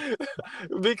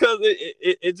because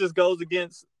it just goes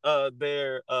against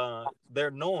their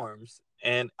norms,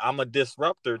 and I'm a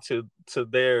disruptor to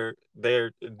their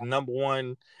number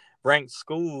one ranked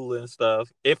school and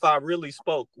stuff. If I really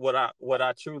spoke what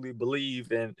I truly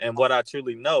believe and what I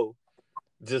truly know,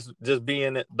 just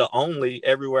being the only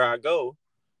everywhere I go,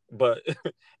 but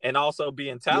and also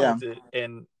being Yeah. talented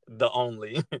and the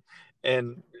only,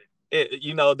 and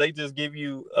they just give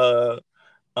you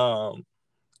um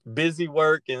busy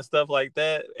work and stuff like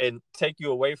that, and take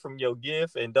you away from your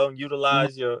gift, and don't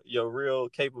utilize your real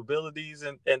capabilities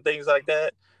and things like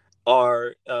that,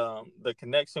 or the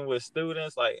connection with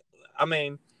students. Like, I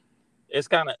mean, it's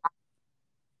kind of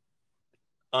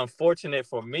unfortunate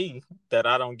for me that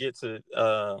I don't get to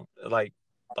like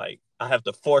I have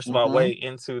to force my way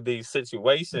into these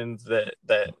situations that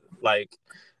like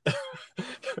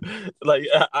like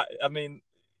I mean,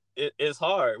 it's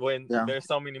hard when Yeah. there's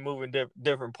so many moving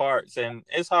different parts, and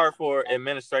it's hard for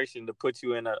administration to put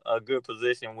you in a good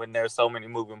position when there's so many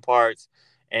moving parts.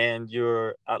 And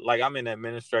you're like, I'm in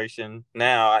administration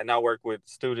now, and I work with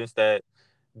students that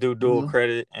do dual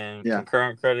credit and Yeah.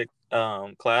 concurrent credit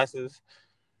classes.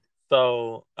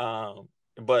 So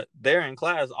but they're in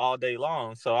class all day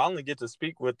long, so I only get to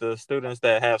speak with the students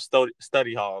that have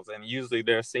study halls, and usually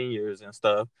they're seniors and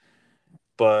stuff.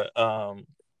 But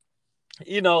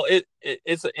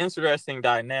it's an interesting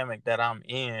dynamic that I'm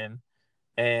in,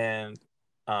 and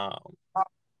um,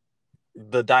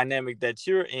 the dynamic that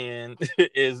you're in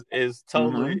is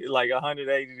totally like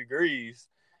 180 degrees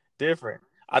different.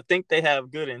 I think they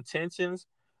have good intentions,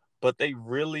 but they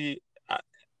really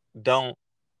don't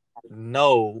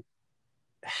know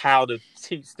how to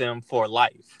teach them for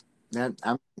life. That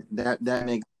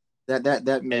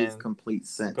makes And complete go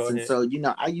sense. And ahead. so,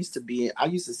 I used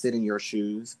to sit in your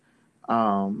shoes.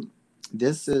 Um,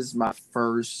 this is my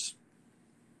first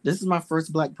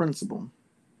Black principal.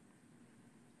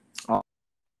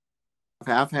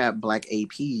 I've had Black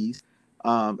APs,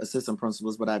 assistant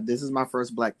principals, but this is my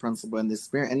first Black principal in this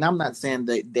experience. And I'm not saying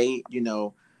that they,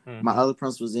 my other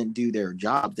principals didn't do their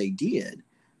job; they did,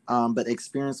 but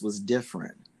experience was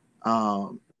different.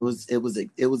 It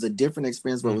was a different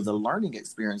experience, but it was a learning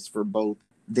experience for both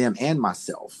them and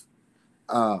myself,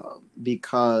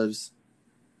 because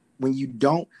when you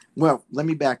don't, well, let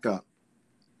me back up.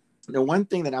 The one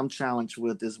thing that I'm challenged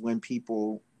with is when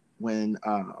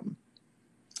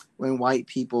white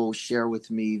people share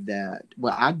with me that,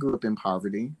 well, I grew up in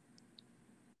poverty.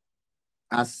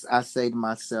 I say to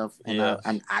myself, and Yes.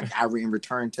 I in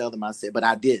return tell them, I said, but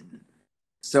I didn't.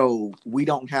 So we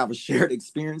don't have a shared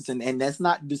experience, and that's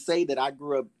not to say that I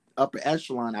grew up upper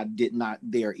echelon. I did not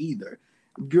there either.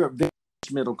 Grew up very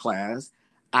middle class.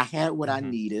 I had what I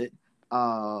needed.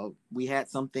 We had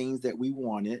some things that we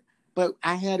wanted, but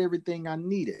I had everything I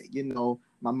needed.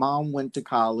 My mom went to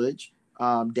college.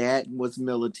 Dad was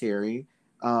military,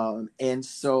 and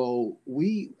so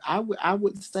I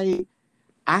would say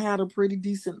I had a pretty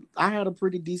decent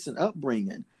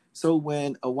upbringing. So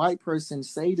when a white person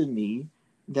say to me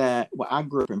that, well, I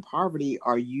grew up in poverty,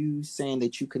 are you saying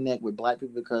that you connect with Black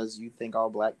people because you think all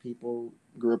Black people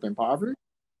grew up in poverty?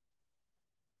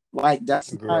 Like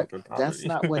that's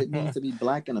not what it means to be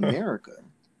Black in America.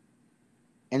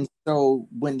 And so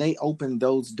when they open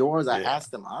those doors, I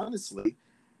asked them honestly,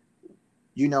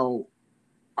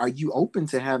 are you open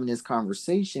to having this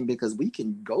conversation? Because we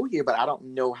can go here, but I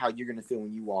don't know how you're going to feel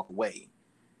when you walk away.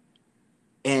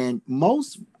 And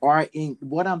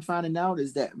what I'm finding out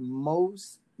is that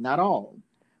most, not all,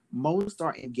 most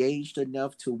are engaged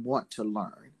enough to want to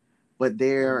learn, but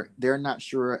they're not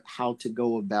sure how to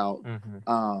go about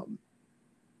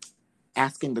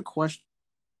asking the question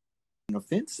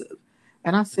offensive.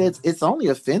 And I said, it's only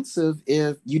offensive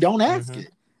if you don't ask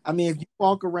it. I mean, if you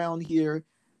walk around here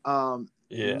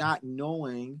not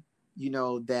knowing,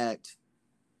 that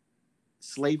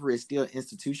slavery is still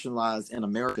institutionalized in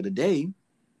America today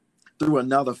through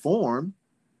another form,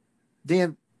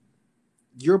 then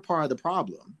you're part of the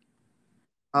problem.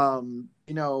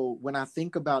 When I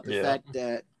think about the fact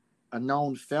that a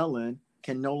known felon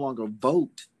can no longer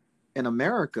vote in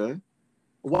America,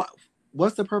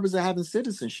 what's the purpose of having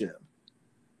citizenship?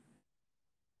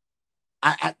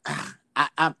 I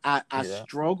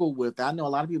struggle with. I know a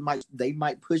lot of people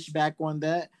might push back on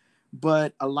that,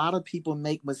 but a lot of people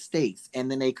make mistakes and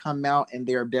then they come out and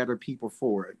they're better people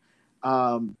for it.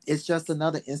 It's just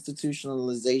another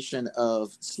institutionalization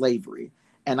of slavery.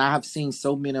 And I have seen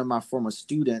so many of my former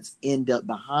students end up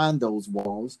behind those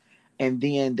walls, and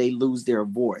then they lose their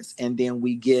voice. And then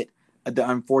we get the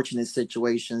unfortunate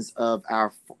situations of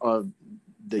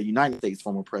the United States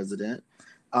former president,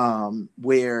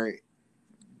 where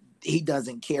he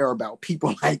doesn't care about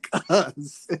people like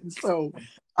us. And so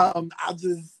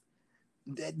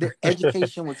their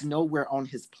education was nowhere on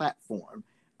his platform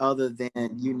other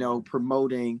than,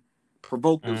 promoting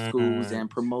parochial schools and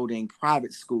promoting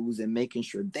private schools and making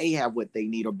sure they have what they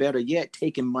need, or better yet,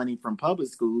 taking money from public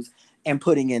schools and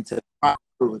putting into private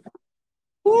schools.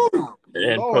 Ooh,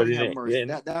 Lord have mercy.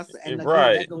 That's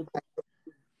right. That goes back.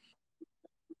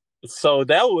 So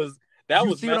that was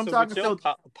see what I'm talking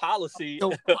about? Policy.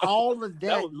 So all of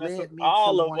that led me to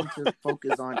wanting to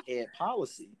focus on ed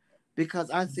policy, because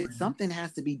I said something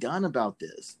has to be done about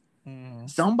this.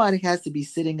 Somebody has to be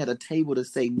sitting at a table to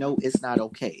say, no, it's not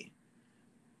okay.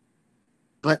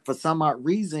 But for some odd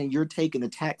reason, you're taking the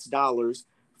tax dollars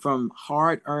from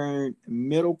hard-earned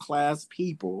middle-class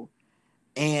people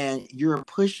and you're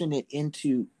pushing it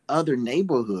into other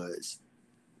neighborhoods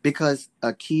because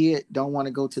a kid don't want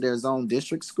to go to their zone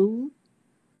district school,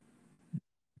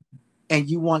 and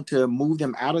you want to move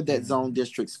them out of that zone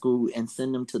district school and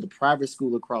send them to the private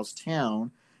school across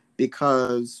town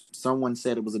because someone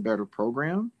said it was a better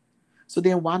program. So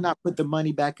then why not put the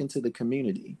money back into the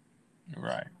community?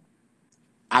 Right.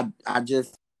 I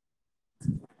just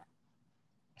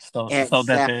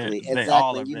exactly.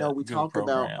 We talk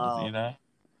about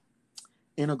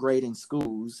integrating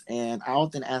schools, and I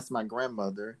often ask my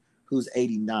grandmother, who's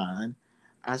 89,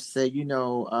 I say,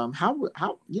 how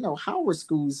were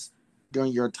schools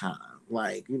during your time?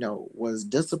 Like, was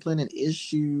discipline an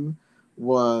issue?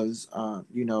 Was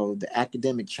the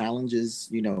academic challenges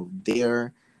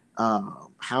there?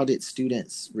 How did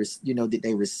students did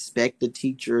they respect the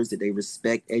teachers? Did they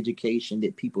respect education?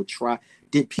 Did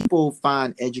people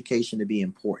find education to be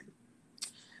important?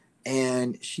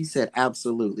 And she said,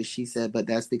 absolutely. She said, but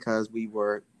that's because we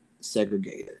were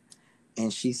segregated.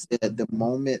 And she said the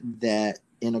moment that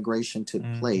integration took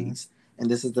place, and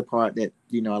this is the part that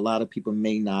a lot of people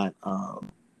may not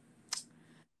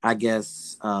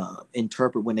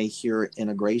interpret when they hear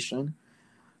integration.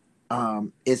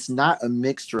 it's not a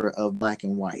mixture of black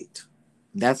and white.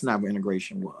 That's not what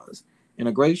integration was.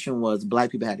 Integration was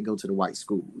black people had to go to the white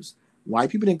schools. White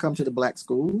people didn't come to the black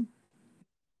school.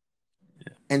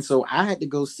 And so I had to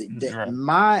go sit.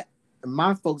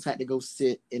 My folks had to go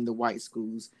sit in the white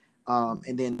schools,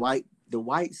 and then the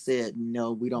white said,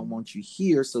 "No, we don't want you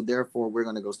here. So therefore, we're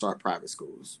going to go start private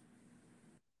schools."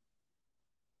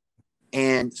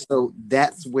 And so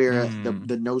that's where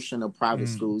the notion of private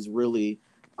schools really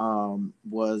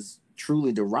was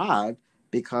truly derived,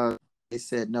 because they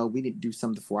said, "No, we need to do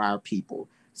something for our people.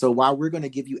 So while we're going to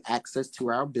give you access to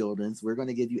our buildings, we're going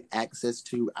to give you access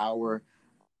to our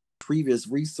previous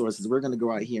resources, we're going to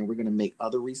go out here and we're going to make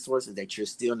other resources that you're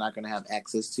still not going to have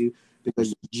access to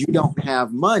because you don't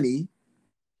have money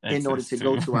in order to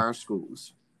go to our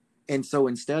schools." And so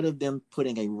instead of them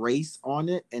putting a race on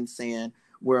it and saying,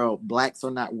 well, blacks are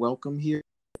not welcome here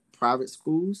in private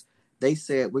schools, they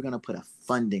said, we're going to put a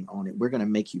funding on it. We're going to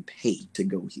make you pay to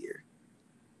go here.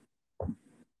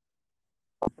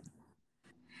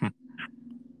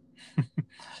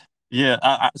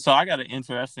 Yeah, so I got an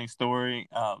interesting story.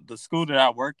 The school that I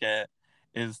work at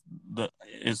is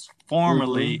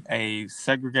formerly a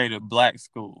segregated black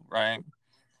school, right?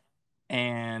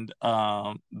 And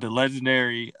the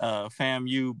legendary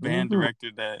FAMU band director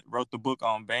that wrote the book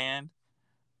on band,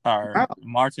 our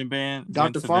marching band, Dr.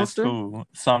 went to Foster? this school,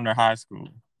 Sumner High School.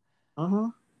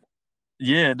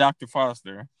 Yeah, Dr.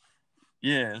 Foster.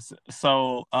 Yes.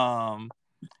 So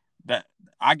that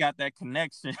I got that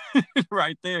connection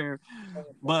right there.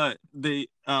 But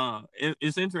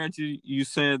it's interesting you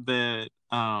said that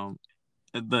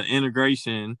the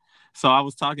integration. So I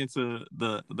was talking to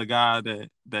the guy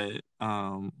that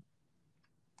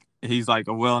he's like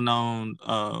a well-known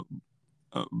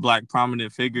black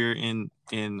prominent figure in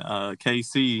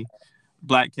KC,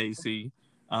 Black KC,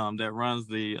 that runs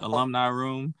the alumni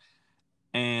room.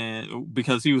 And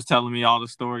because he was telling me all the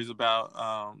stories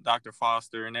about Dr.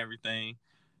 Foster and everything,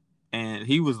 and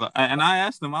he was like, and I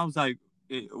asked him, I was like,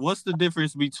 what's the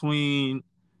difference between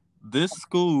this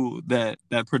school that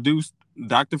produced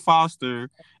Dr. Foster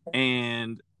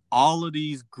and all of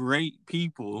these great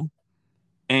people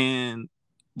and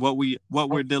what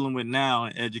we're dealing with now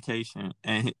in education?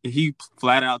 And he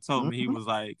flat out told me, he was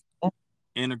like,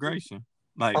 integration.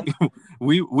 Like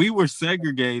we were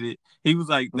segregated. He was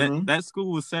like, that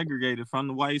school was segregated from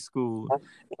the white school,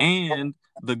 and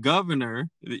the governor,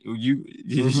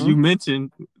 you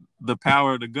mentioned the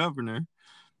power of the governor.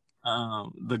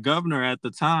 The governor at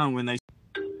the time when they.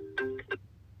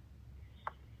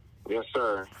 Yes,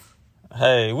 sir.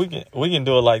 Hey, we can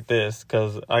do it like this,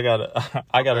 because I got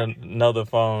another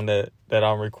phone that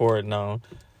I'm recording on.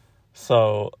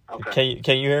 So can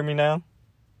you hear me now?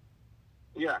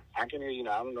 Yeah, I can hear you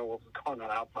now. I don't know what was going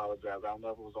on. I apologize. I don't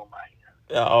know if it was on my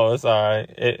end. Oh, it's all right.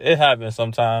 It happens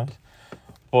sometimes.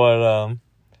 But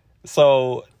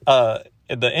so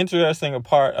the interesting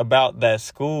part about that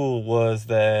school was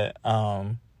that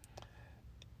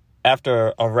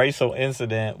after a racial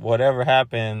incident, whatever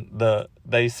happened,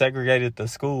 they segregated the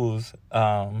schools,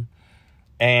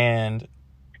 and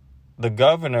the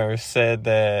governor said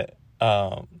that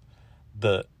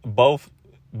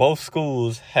both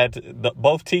schools had to,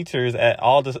 both teachers at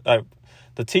all the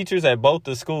teachers at both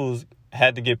the schools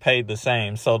had to get paid the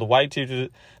same. So the black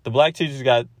teachers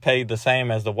got paid the same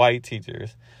as the white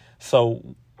teachers.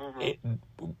 So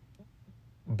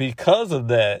because of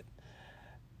that,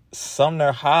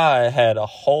 Sumner High had a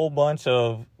whole bunch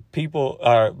of people,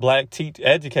 black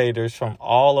educators from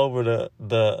all over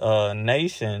the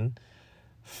nation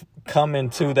coming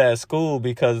to that school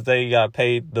because they got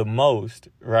paid the most,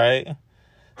 right?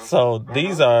 So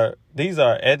these are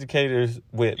educators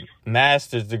with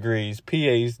master's degrees,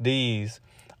 PhDs,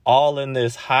 all in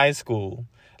this high school.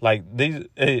 Like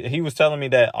he was telling me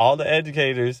that all the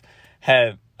educators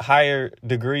had higher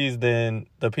degrees than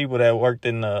the people that worked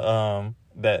in the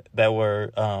that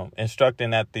were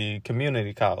instructing at the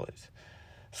community college.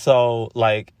 So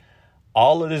like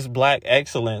all of this black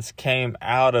excellence came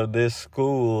out of this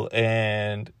school,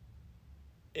 and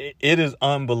it is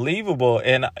unbelievable.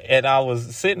 And I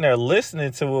was sitting there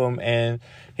listening to him, and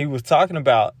he was talking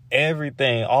about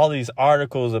everything, all these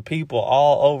articles of people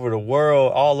all over the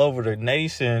world, all over the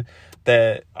nation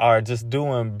that are just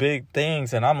doing big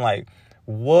things. And I'm like,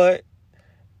 what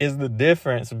is the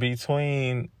difference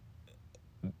between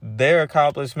their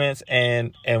accomplishments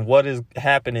and what is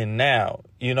happening now?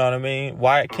 You know what I mean?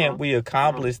 Why can't we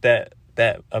accomplish that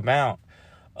amount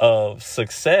of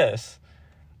success?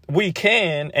 We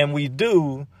can, and we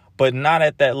do, but not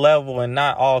at that level, and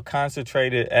not all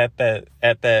concentrated at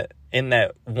that in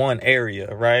that one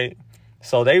area, right?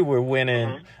 So they were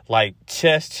winning like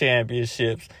chess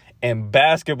championships and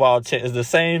basketball. The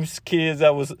same kids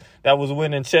that was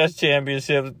winning chess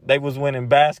championships, they was winning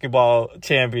basketball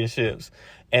championships.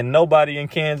 And nobody in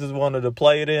Kansas wanted to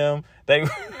play them. They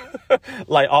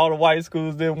like all the white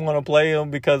schools didn't want to play them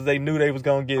because they knew they was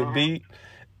gonna get beat.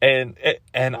 And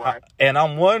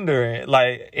I'm wondering,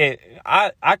 like,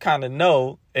 I kind of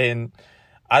know, and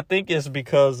I think it's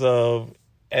because of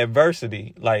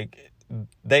adversity. Like,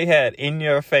 they had in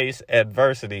your face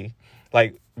adversity.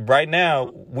 Like, right now,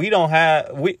 we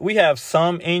have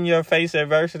some in your face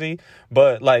adversity,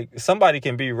 but like somebody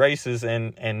can be racist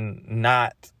and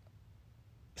not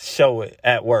show it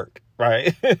at work,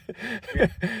 right? Yeah,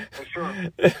 for sure.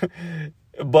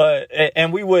 But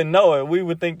and we wouldn't know it. We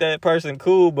would think that person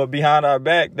cool, but behind our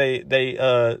back,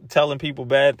 they telling people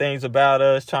bad things about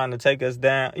us, trying to take us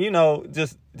down. You know,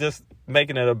 just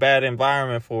making it a bad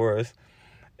environment for us.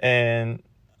 And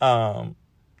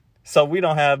so we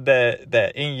don't have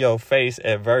that in your face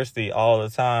adversity all the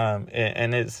time,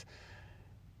 and it's.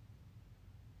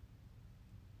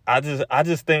 I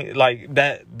just think like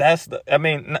that's the. I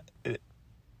mean,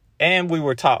 and we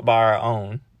were taught by our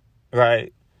own,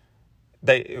 right?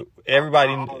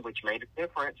 Everybody, which made a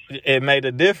difference. It made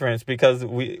a difference because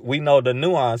we know the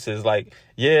nuances. Like,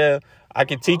 yeah, I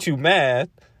can teach you math,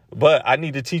 but I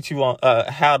need to teach you on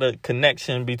how the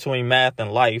connection between math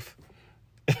and life.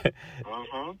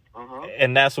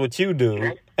 And that's what you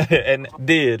do and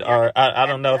did. Or I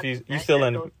don't know if you still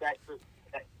in.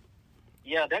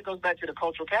 Yeah, that goes back to the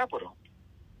cultural capital.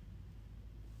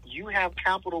 You have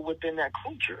capital within that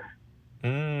culture.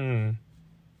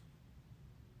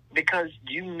 Because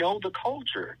you know the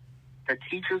culture. The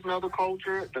teachers know the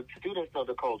culture. The students know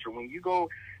the culture. When you go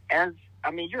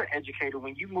you're an educator.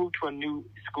 When you move to a new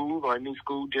school or a new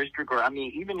school district, or,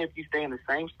 even if you stay in the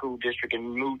same school district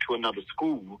and move to another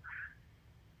school,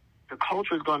 the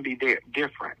culture is going to be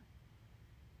different.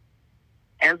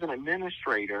 As an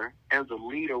administrator, as a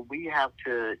leader, we have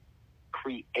to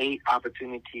create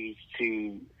opportunities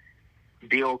to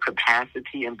build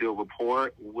capacity and build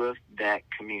rapport with that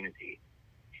community.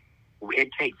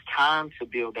 It takes time to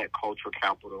build that cultural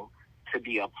capital, to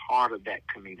be a part of that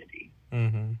community.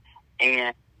 Mm-hmm.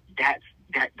 And that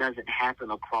doesn't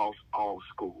happen across all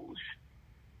schools.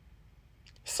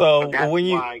 So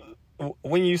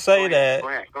when you say that, go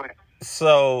ahead.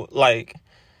 So like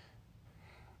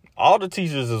all the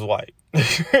teachers is white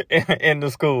in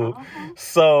the school.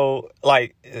 So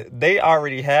like they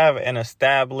already have an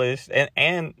established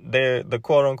and they're the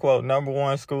quote unquote number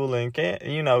one school in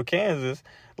Kansas.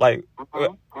 Like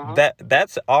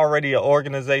that's already an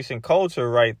organization culture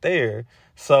right there.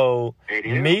 So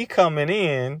me coming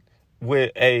in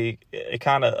with a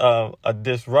kind of a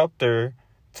disruptor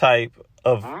type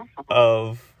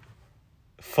of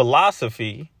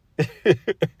philosophy,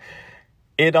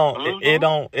 it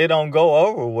don't go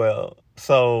over well.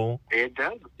 So it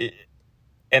does.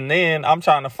 And then I'm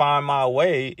trying to find my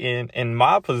way in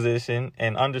my position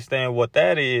and understand what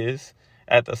that is.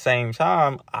 At the same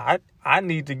time, I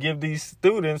need to give these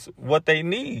students what they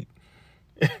need.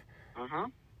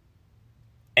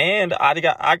 And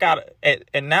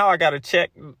and now I got to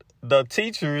check the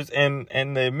teachers and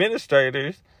the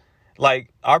administrators. Like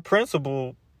our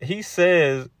principal, he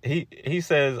says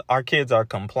our kids are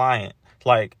compliant.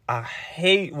 Like I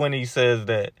hate when he says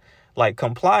that. Like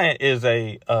compliant is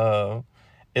a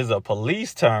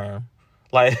police term.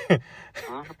 Like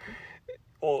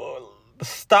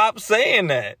stop saying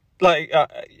that. Like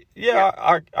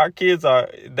our kids are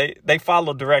they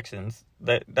follow directions.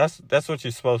 That's what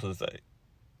you're supposed to say.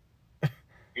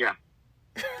 Yeah.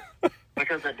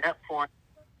 Because at that point,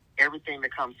 everything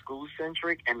becomes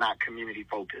school-centric and not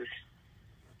community-focused.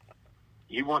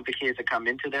 You want the kids to come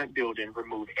into that building,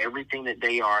 remove everything that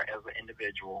they are as an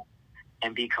individual,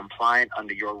 and be compliant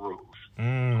under your rules.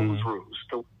 Whose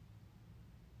rules?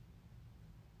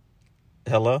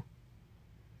 Hello?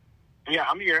 Yeah,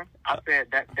 I'm here. I said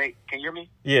that they... Can you hear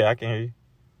me? Yeah, I can hear you.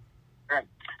 Right.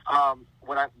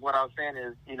 What I was saying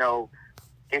is,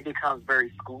 it becomes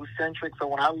very school-centric. So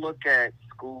when I look at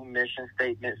school mission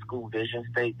statements, school vision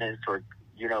statements, or,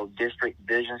 district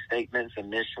vision statements and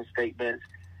mission statements,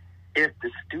 if the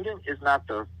student is not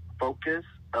the focus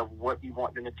of what we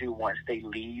want them to do once they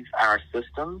leave our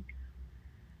system,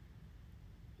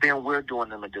 then we're doing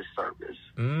them a disservice.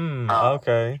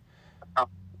 Okay.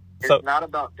 It's not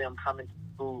about them coming to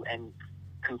school and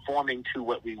conforming to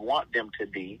what we want them to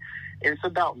be. It's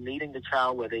about meeting the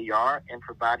child where they are and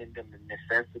providing them the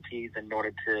necessities in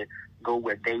order to go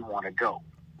where they want to go.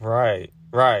 Right.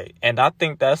 And I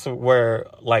think that's where,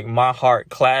 like, my heart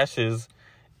clashes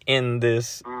in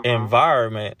this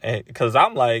environment. Because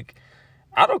I'm like,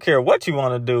 I don't care what you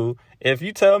want to do. If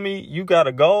you tell me you got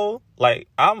a goal, like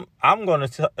I'm going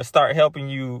to start helping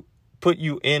you, put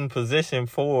you in position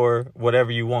for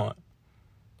whatever you want.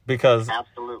 Because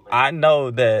Absolutely. I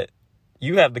know that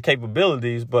you have the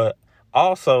capabilities, but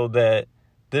also that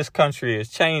this country is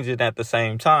changing at the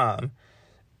same time.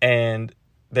 And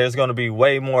there's going to be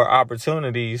way more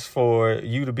opportunities for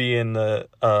you to be in the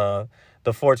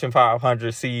Fortune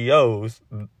 500 CEOs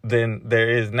than there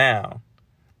is now.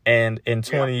 And in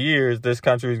 20 years, this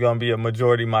country is going to be a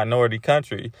majority minority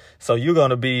country. So you're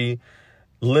going to be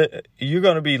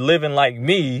living like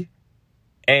me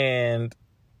and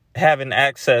having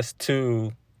access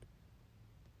to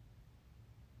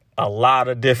a lot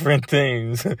of different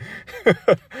things.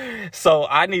 So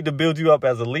I need to build you up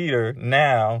as a leader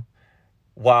now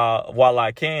while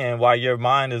I can, while your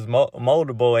mind is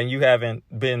moldable and you haven't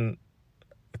been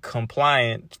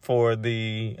compliant for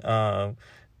the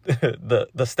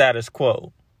the status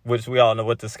quo, which we all know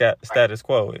what the status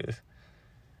quo is.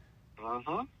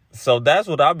 So that's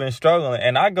what I've been struggling.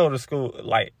 And I go to school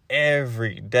like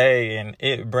every day and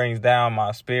it brings down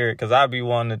my spirit because I be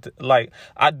wanting to, like,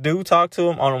 I do talk to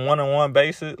them on a one-on-one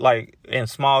basis, like in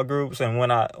small groups. And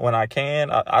when I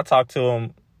can, I talk to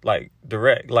them like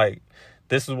direct, like,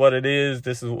 this is what it is.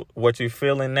 This is what you're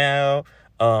feeling now.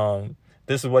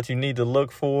 This is what you need to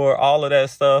look for, all of that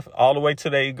stuff, all the way to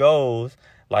their goals.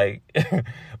 Like,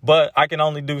 but I can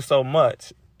only do so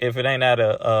much if it ain't at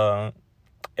a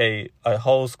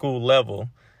whole school level.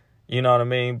 You know what I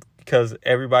mean? Because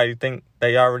everybody think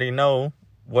they already know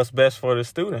what's best for the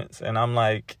students. And I'm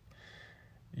like,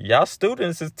 y'all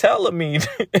students is telling me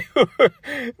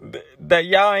that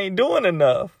y'all ain't doing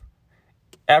enough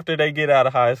after they get out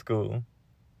of high school.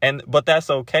 But that's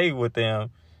okay with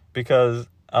them because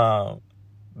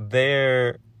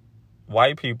they're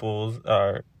white people's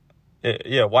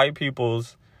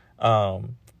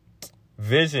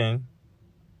vision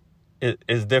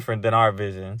is different than our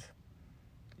visions,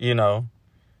 you know,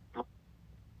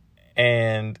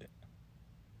 and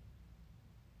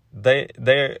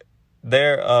their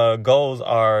goals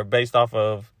are based off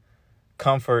of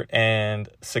comfort and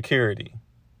security.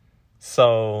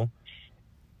 So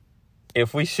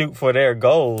if we shoot for their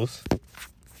goals,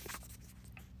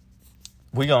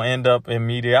 we're going to end up in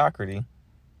mediocrity.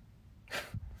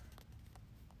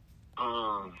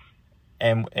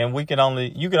 And you can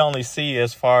only see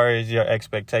as far as your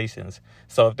expectations.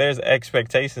 So if there's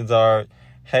expectations are,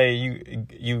 hey,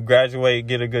 you graduate,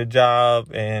 get a good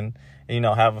job, and, you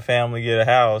know, have a family, get a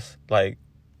house, like,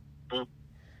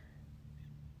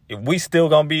 we still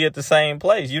going to be at the same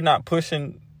place. You're not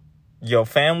pushing your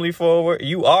family forward.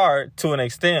 You are to an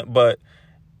extent, but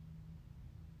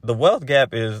the wealth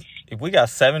gap is, if we got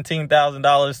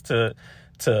 $17,000 to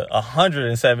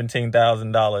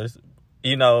 $117,000,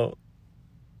 you know,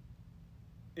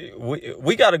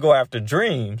 we got to go after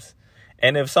dreams.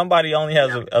 And if somebody only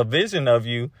has a vision of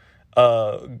you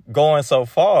going so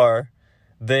far,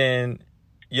 then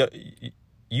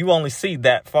you only see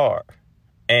that far.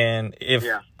 And if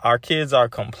our kids are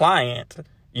compliant,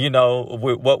 you know,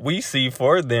 with what we see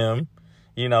for them,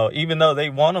 you know, even though they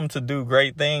want them to do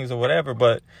great things or whatever,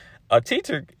 but a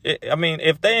teacher, I mean,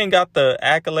 if they ain't got the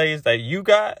accolades that you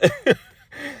got,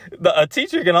 a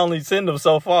teacher can only send them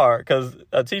so far, because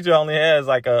a teacher only has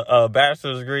like a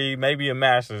bachelor's degree, maybe a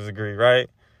master's degree, right?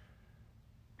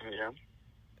 Yeah.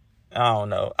 I don't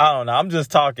know. I'm just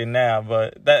talking now,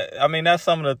 but that's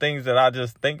some of the things that I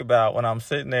just think about when I'm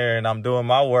sitting there and I'm doing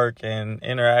my work and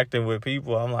interacting with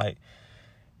people. I'm like,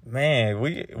 man,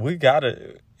 we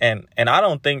gotta, and I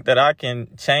don't think that I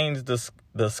can change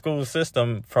the school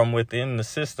system from within the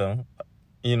system.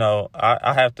 You know,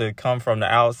 I have to come from the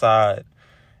outside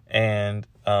and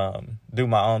do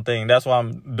my own thing. That's why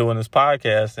I'm doing this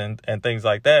podcast and things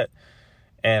like that.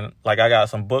 And like, I got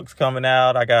some books coming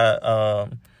out. I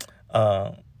got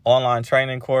online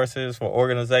training courses for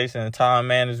organization and time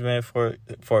management for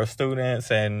students,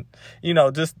 and, you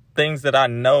know, just things that I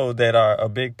know that are a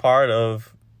big part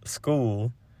of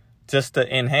school, just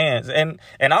to enhance. And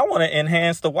I want to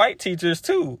enhance the white teachers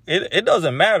too. It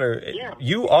doesn't matter. Yeah.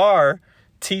 You are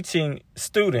teaching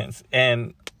students,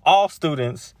 and all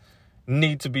students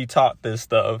need to be taught this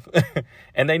stuff.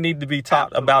 And they need to be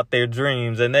taught about their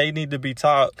dreams, and they need to be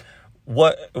taught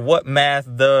what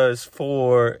math does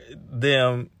for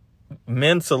them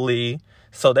mentally,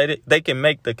 so that they can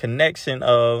make the connection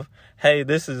of, hey,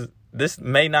 this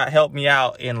may not help me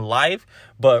out in life,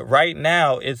 but right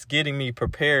now it's getting me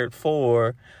prepared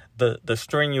for the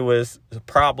strenuous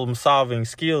problem solving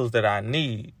skills that I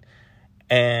need.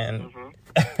 And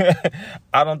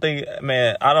I don't think,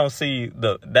 man, I don't see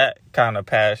that kind of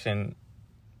passion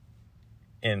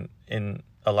in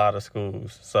a lot of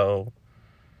schools. So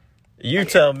you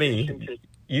tell me.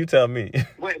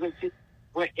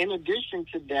 Well, in addition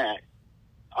to that,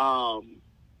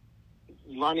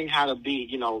 learning how to be,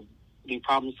 the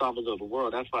problem solvers of the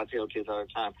world. That's why I tell kids all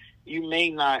the time, you may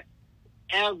not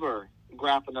ever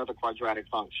graph another quadratic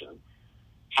function.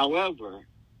 However,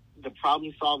 the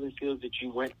problem solving skills that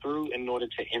you went through in order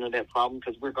to enter that problem,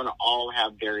 because we're going to all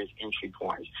have various entry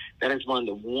points. That is one of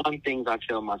the one things I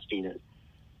tell my students.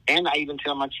 And I even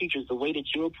tell my teachers, the way that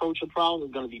you approach a problem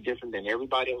is going to be different than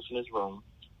everybody else in this room.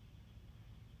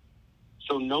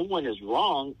 So no one is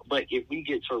wrong, but if we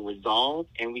get to a resolve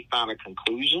and we find a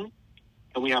conclusion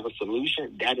and we have a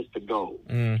solution, that is the goal.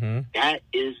 Mm-hmm. That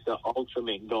is the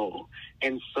ultimate goal.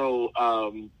 And so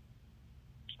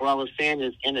what I was saying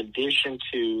is, in addition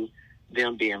to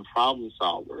them being problem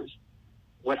solvers,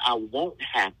 what I won't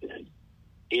happen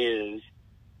is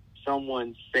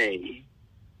someone say,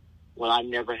 well, I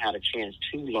never had a chance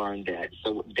to learn that,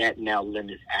 so that now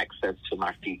limits access to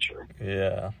my future.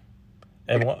 Yeah.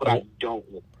 And what I don't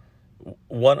want.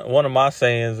 One of my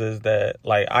sayings is that,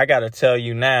 like, I got to tell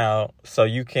you now so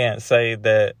you can't say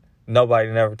that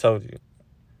nobody never told you.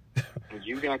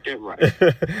 You got that right.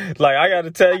 Like, I got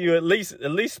to tell you, at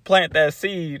least plant that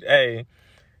seed. Hey,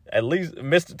 at least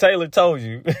Mr. Taylor told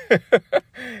you.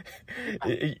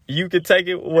 You can take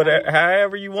it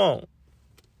however you want.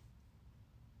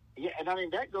 Yeah, and I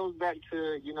mean, that goes back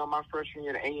to, my freshman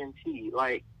year at A&T.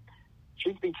 Like,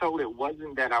 truth be told, it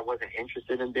wasn't that I wasn't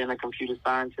interested in being a computer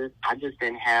scientist. I just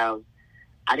didn't have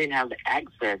the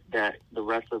access that the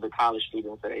rest of the college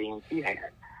students at A&T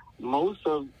had. Most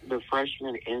of the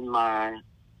freshmen in my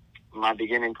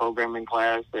beginning programming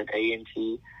class at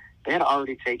A&T, they had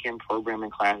already taken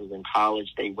programming classes in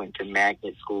college. They went to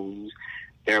magnet schools.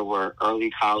 There were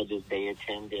early colleges they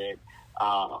attended,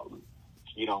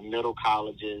 middle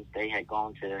colleges. They had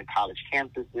gone to college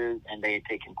campuses, and they had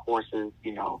taken courses,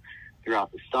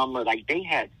 throughout the summer. Like, they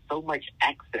had so much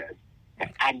access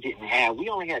that I didn't have. We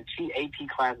only had 2 AP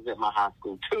classes at my high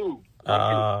school. 2.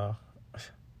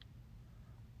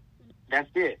 That's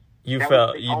it.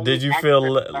 Did you feel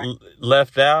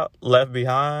left out, left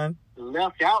behind?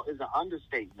 Left out is an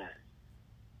understatement.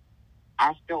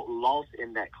 I felt lost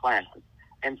in that class.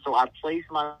 And so I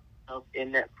placed myself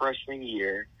in that freshman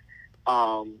year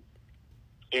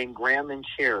in Graham and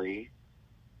Cherry,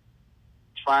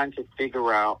 trying to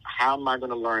figure out how am I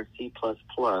going to learn C++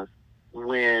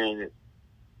 when,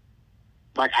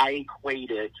 like, I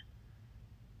equated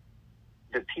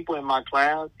the people in my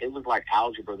class, it was like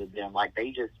algebra to them. Like,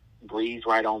 they just breezed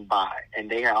right on by,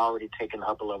 and they had already taken the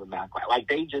upper level math class. Like,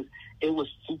 it was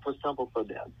super simple for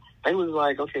them. They was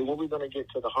like, okay, when are we going to get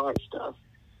to the hard stuff?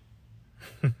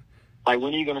 Like,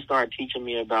 when are you going to start teaching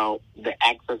me about the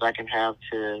access I can have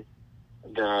to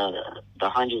the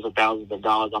hundreds of thousands of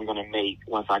dollars I'm going to make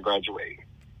once I graduate?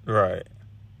 Right.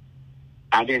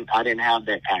 I didn't have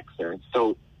that access.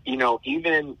 So,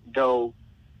 even though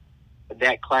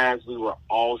that class we were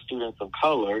all students of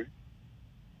color,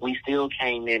 we still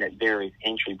came in at various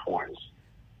entry points.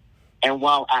 And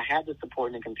while I had the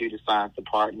support in the computer science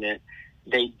department,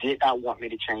 they did not want me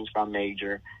to change my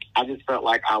major. I just felt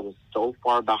like I was so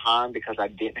far behind because I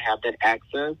didn't have that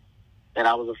access that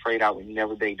I was afraid I would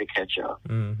never be able to catch up.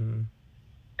 Mm-hmm.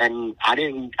 And I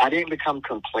didn't become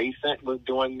complacent with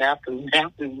doing math, because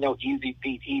math is no easy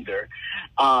feat either.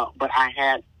 But I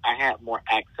had more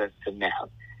access to math.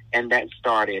 And that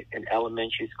started in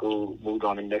elementary school, moved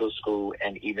on to middle school,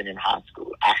 and even in high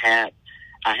school. I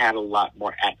had a lot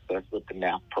more access with the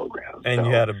math program. And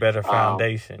you had a better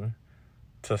foundation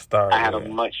to start. I had a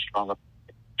much stronger.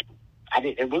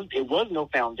 It was no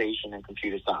foundation in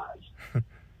computer science.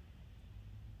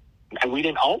 And we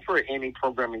didn't offer any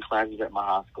programming classes at my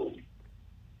high school.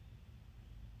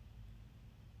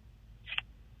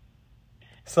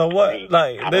 So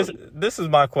this is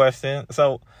my question.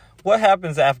 So what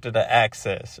happens after the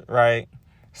access, right?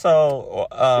 So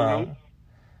our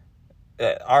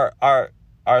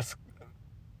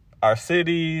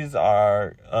cities,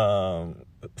 our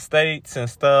states and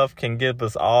stuff can give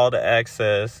us all the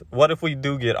access. What if we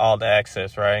do get all the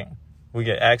access, right? We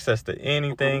get access to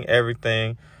anything,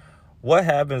 everything. What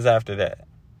happens after that?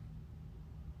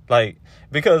 Like,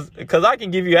 because I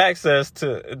can give you access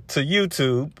to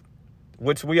YouTube,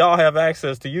 which we all have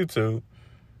access to YouTube,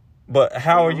 but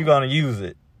how are you going to use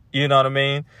it? You know what I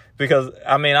mean? Because,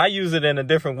 I mean, I use it in a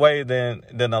different way than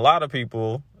a lot of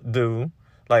people do.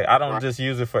 Like, I don't just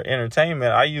use it for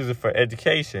entertainment. I use it for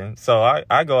education. So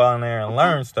I go out there and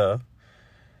learn stuff.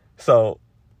 So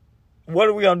what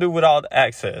are we gonna do with all the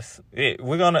access?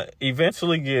 We're gonna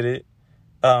eventually get it.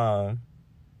 Are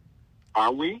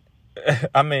we?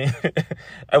 I mean,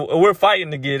 we're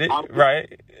fighting to get it,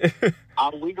 right?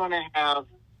 Are we gonna have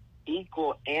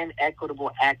equal and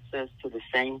equitable access to the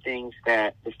same things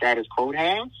that the status quo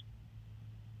has?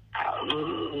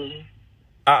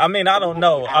 I mean, I don't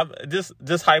know.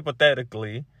 Just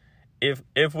hypothetically,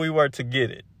 if we were to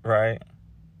get it, right?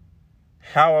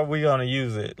 How are we gonna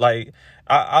use it? Like,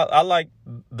 I like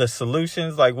the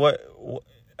solutions. Like,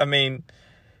 I mean,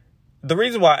 the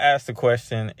reason why I asked the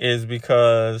question is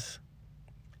because,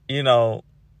 you know,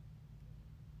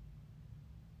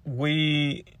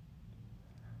 we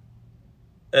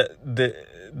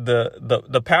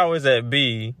the powers that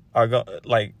be are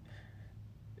like,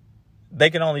 they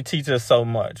can only teach us so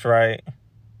much, right?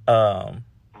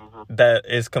 That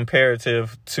is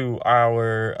comparative to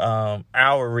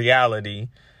our reality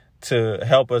to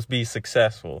help us be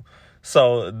successful.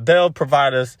 So they'll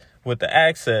provide us with the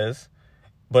access,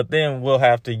 but then we'll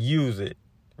have to use it,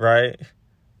 right?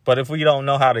 But if we don't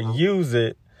know how to use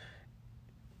it,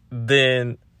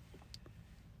 then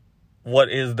what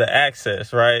is the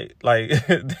access, right? Like,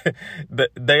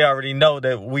 they already know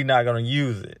that we're not going to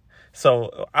use it.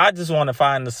 So I just want to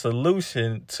find the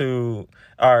solution to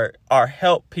or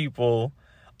help people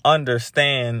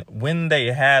understand when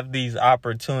they have these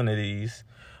opportunities,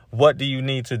 what do you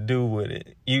need to do with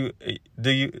it?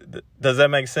 Does that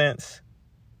make sense?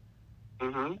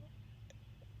 Mm-hmm.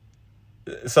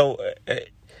 So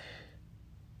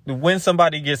when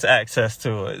somebody gets access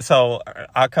to it, so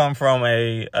I come from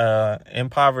a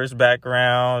impoverished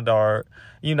background, or,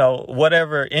 you know,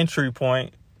 whatever entry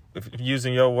point,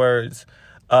 using your words,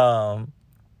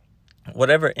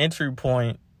 whatever entry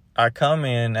point I come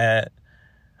in at,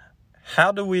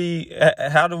 how do we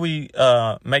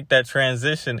make that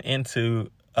transition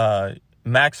into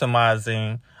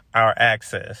maximizing our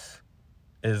access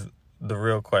is the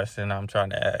real question I'm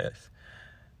trying to ask.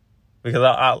 Because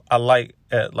I like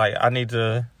I need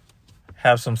to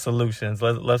have some solutions.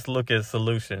 Let's look at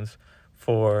solutions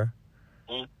for,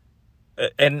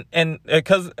 and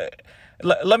because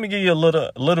let me give you a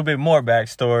little bit more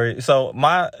backstory. So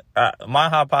my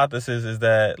hypothesis is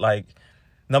that, like,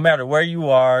 no matter where you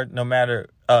are, no matter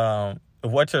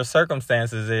what your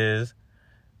circumstances is,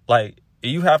 like,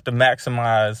 you have to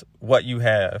maximize what you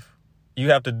have. You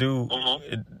have to do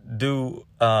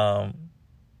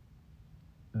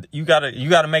you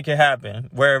gotta make it happen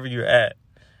wherever you're at,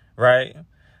 right?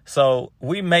 So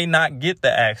we may not get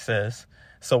the access.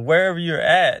 So wherever you're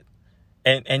at,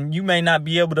 and you may not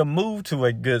be able to move to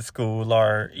a good school,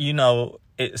 or, you know,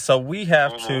 so we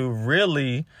have to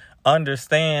really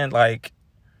understand, like,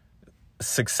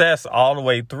 success all the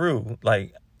way through.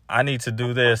 Like, I need to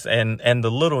do this, and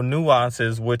the little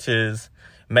nuances, which is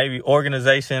maybe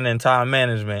organization and time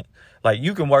management. Like,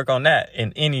 you can work on that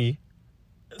in any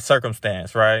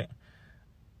circumstance, right?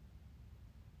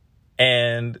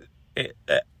 And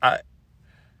I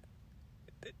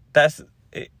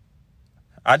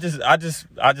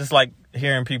just like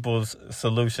hearing people's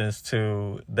solutions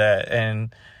to that.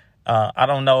 And I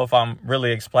don't know if I'm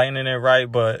really explaining it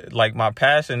right, but, like, my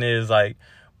passion is, like,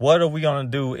 what are we gonna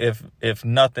do if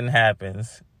nothing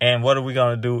happens, and what are we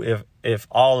gonna do if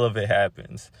all of it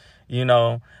happens? You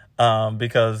know,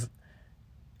 because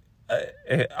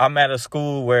I'm at a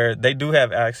school where they do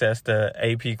have access to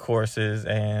AP courses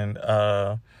and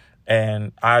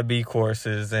IB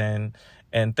courses and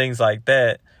things like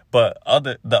that, but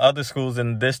the other schools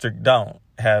in the district don't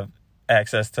have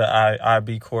access to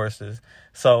IB courses.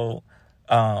 So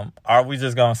are we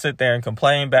just gonna sit there and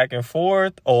complain back and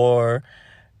forth, or,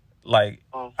 like,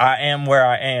 I am where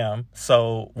I am,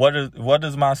 so what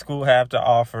does my school have to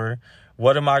offer?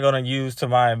 What am I going to use to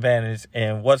my advantage,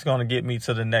 and what's going to get me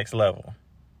to the next level?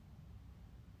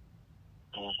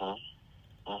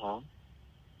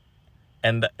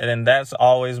 And that's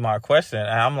always my question. And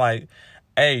I'm like,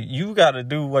 hey, you got to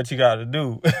do what you got to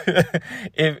do.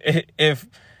 if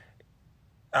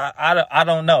I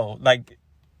don't know, like,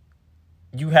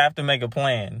 you have to make a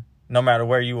plan no matter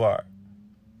where you are.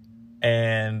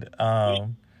 And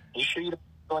you sure you don't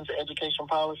go into education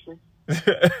policy?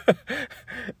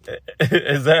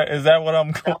 Is that what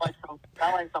I'm going?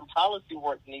 Sound like some policy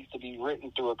work needs to be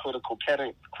written through a critical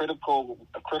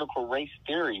race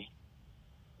theory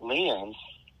lens.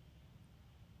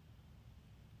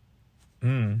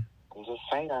 I'm just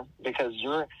saying, because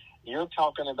you're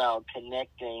talking about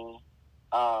connecting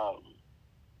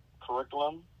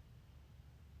curriculum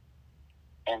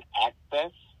and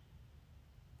access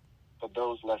for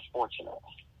those less fortunate.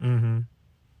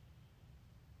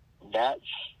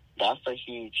 That's a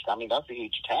huge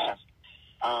task.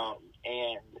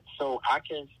 And so I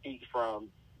can speak from,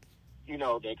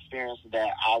 the experience that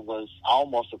I was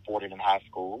almost afforded in high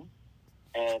school.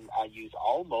 And I use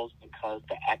almost because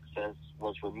the access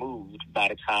was removed by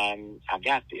the time I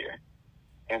got there.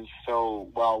 And so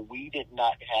while we did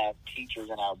not have teachers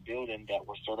in our building that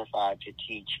were certified to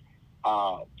teach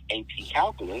AP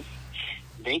Calculus,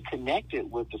 they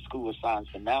connected with the School of Science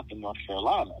and Math in North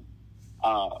Carolina,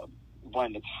 one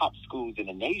of the top schools in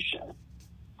the nation.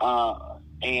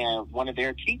 And one of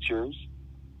their teachers,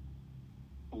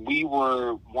 we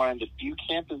were one of the few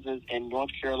campuses in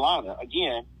North Carolina,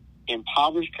 again,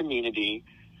 impoverished community,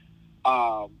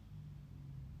 all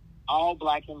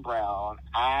black and brown.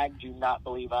 I do not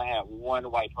believe I had one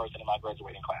white person in my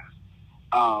graduating class.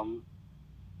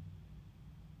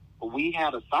 We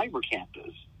had a cyber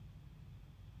campus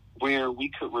where we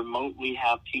could remotely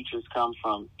have teachers come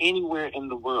from anywhere in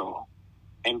the world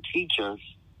and teach us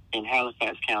in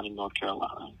Halifax County, North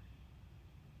Carolina.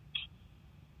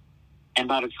 And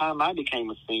by the time I became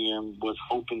a senior and was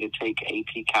hoping to take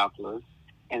AP Calculus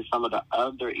and some of the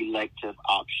other elective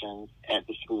options at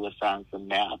the School of Science and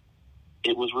Math,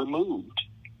 it was removed.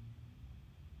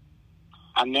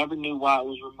 I never knew why it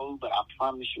was removed, but I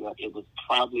promise you it was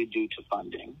probably due to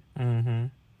funding. Mm-hmm.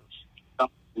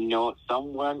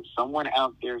 Someone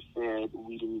out there said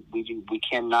we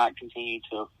cannot continue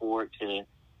to afford to,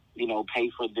 pay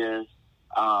for this.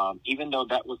 Even though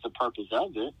that was the purpose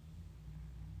of it,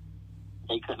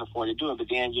 they couldn't afford to do it. But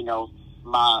then,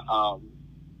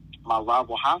 my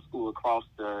rival high school across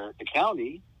the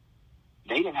county,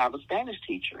 they didn't have a Spanish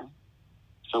teacher.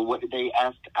 So what did they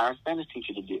ask our Spanish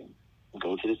teacher to do?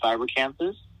 Go to the cyber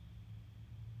campus,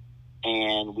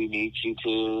 and we need you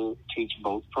to teach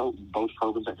both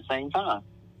programs at the same time.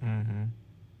 Mm-hmm.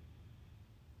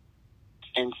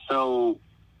 And so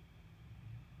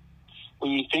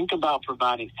when you think about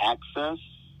providing access,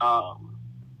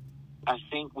 I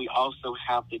think we also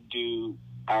have to do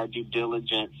our due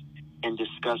diligence in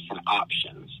discussing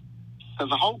options. Because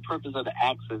the whole purpose of the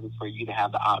access is for you to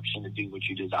have the option to do what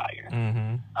you desire.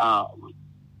 Mm-hmm.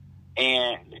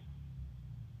 And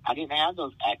I didn't have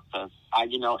those access.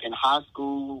 In high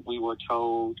school, we were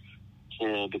told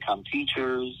to become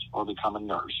teachers or become a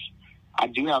nurse. I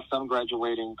do have some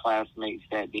graduating classmates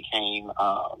that became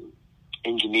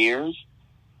engineers.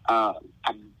 I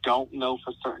don't know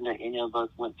for certain that any of us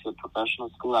went to professional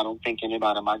school. I don't think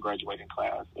anybody in my graduating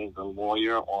class is a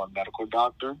lawyer or a medical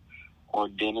doctor or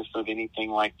dentist of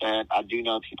anything like that. I do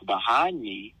know people behind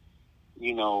me,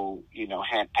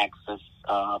 had access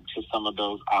to some of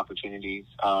those opportunities,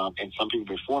 and some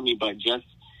people before me, but just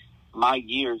my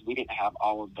years, we didn't have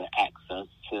all of the access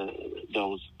to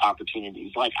those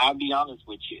opportunities. Like, I'll be honest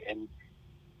with you, and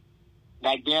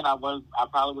back then I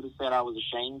probably would have said I was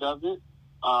ashamed of it,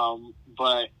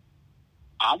 but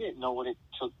I didn't know what it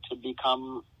took to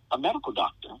become a medical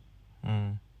doctor.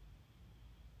 Mm.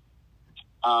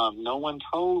 No one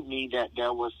told me that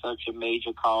there was such a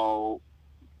major called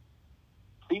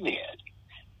pre-med.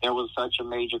 There was such a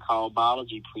major called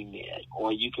biology pre-med,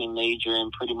 or you can major in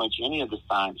pretty much any of the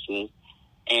sciences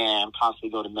and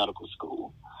possibly go to medical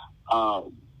school. I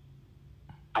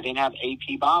didn't have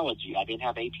AP biology. I didn't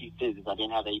have AP physics. I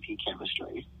didn't have AP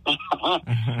chemistry.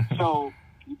 So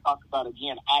you talk about,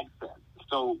 again, access.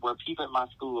 So were people at my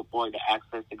school avoid the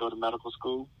access to go to medical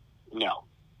school? No.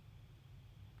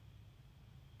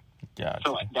 Gotcha.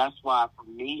 So that's why, for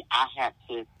me, I had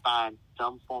to find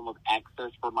some form of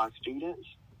access for my students.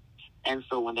 And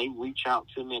so when they reach out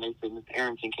to me and they say, Mr.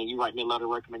 Arrington, can you write me a letter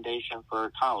of recommendation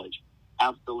for college?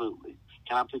 Absolutely.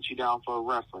 Can I put you down for a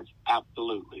reference?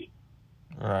 Absolutely.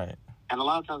 Right. And a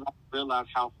lot of times I realize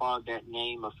how far that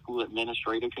name of school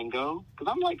administrator can go.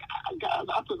 Because I'm like, guys,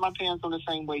 I put my pants on the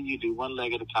same way you do, one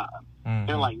leg at a time. Mm-hmm.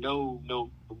 They're like, no,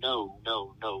 you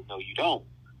don't.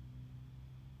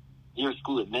 You're a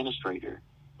school administrator.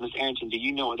 Ms. Arrington, do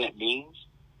you know what that means?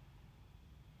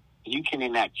 You can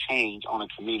enact change on a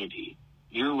community.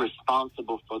 You're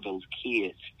responsible for those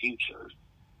kids' futures.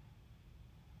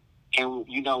 And,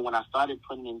 when I started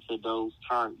putting into those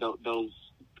terms, I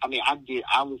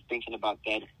was thinking about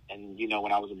that. And,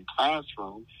 when I was in the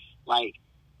classroom, like,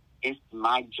 it's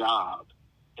my job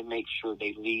to make sure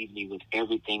they leave me with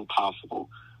everything possible,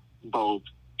 both,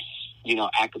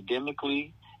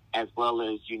 academically as well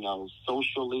as,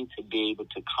 socially, to be able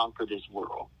to conquer this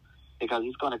world. Because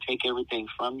it's going to take everything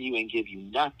from you and give you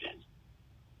nothing.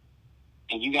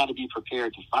 And you got to be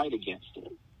prepared to fight against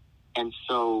it. And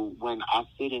so when I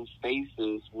sit in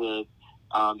spaces with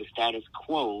the status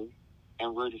quo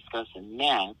and we're discussing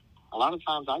math, a lot of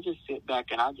times I just sit back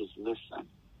and I just listen.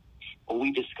 or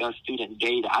we discuss student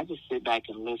data, I just sit back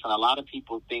and listen. A lot of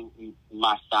people think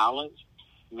my silence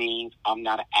means I'm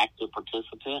not an active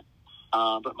participant.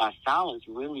 But my silence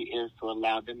really is to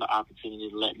allow them the opportunity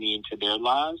to let me into their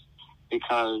lives,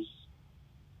 because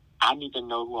I need to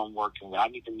know who I'm working with. I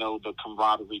need to know the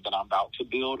camaraderie that I'm about to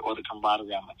build, or the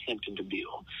camaraderie I'm attempting to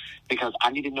build, because I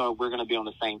need to know if we're going to be on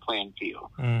the same playing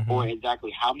field, or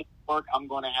exactly how much work I'm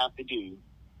going to have to do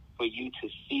for you to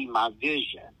see my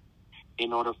vision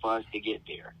in order for us to get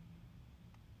there.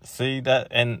 See that,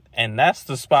 and that's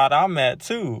the spot I'm at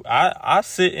too. I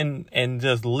sit and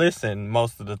just listen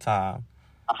most of the time.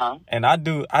 And I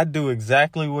do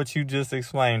exactly what you just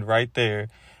explained right there,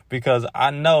 because I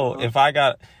know if I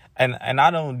got, and I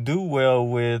don't do well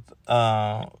with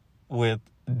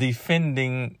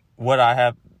defending what I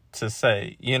have to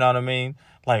say. You know what I mean?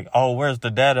 Like, oh, where's the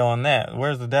data on that?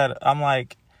 Where's the data? I'm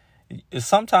like,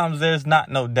 sometimes there's not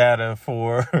no data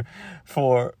for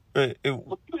Well,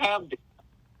 you have it.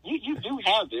 You do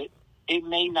have it. It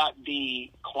may not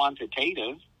be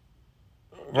quantitative,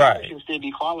 right? It can still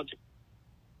be qualitative.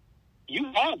 You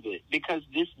have it, because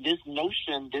this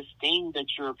notion, this thing that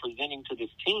you're presenting to this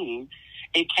team,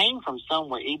 it came from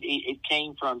somewhere. It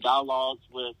came from dialogues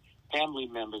with family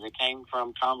members. It came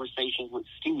from conversations with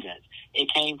students.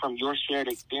 It came from your shared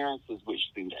experiences with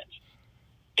students.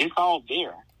 It's all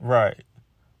there. Right.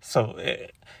 So,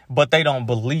 but they don't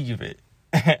believe it.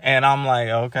 And I'm like,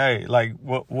 okay, like,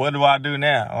 what do I do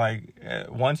now? Like,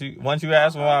 once you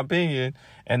ask for my opinion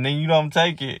and then you don't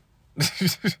take it,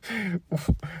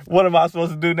 what am I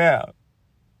supposed to do now?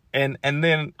 And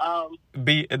then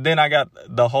then I got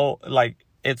the whole, like,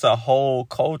 it's a whole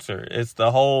culture. It's the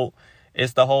whole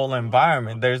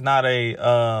environment. There's not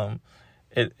I'm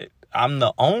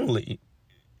the only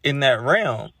in that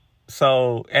realm.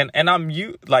 So, and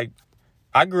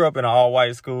I grew up in an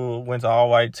all-white school, went to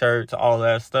all-white church, all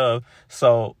that stuff.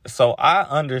 So I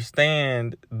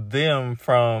understand them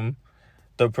from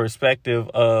the perspective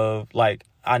of, like,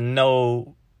 I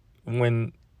know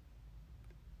when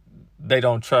they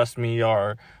don't trust me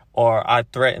or I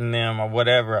threaten them or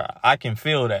whatever, I can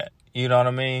feel that. You know what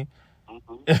I mean?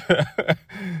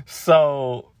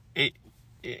 So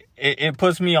it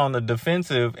puts me on the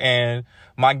defensive, and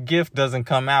my gift doesn't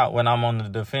come out when I'm on the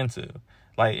defensive.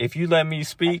 Like, if you let me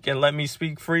speak and let me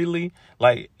speak freely,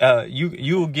 like,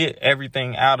 you'll get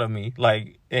everything out of me.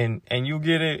 Like, and you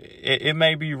get it. It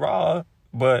may be raw,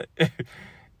 but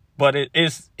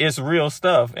it's real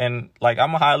stuff. And, like,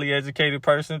 I'm a highly educated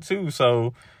person too,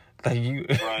 so, like,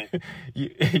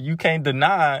 you can't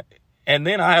deny. And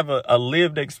then I have a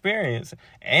lived experience,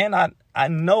 and I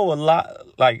know a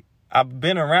lot. Like, I've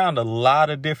been around a lot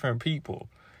of different people.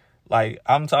 Like,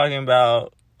 I'm talking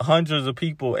about hundreds of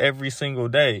people every single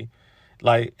day,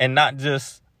 like, and not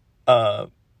just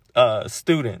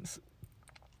students.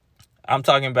 I'm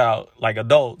talking about, like,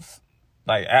 adults,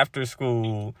 like, after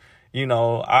school. You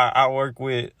know, I work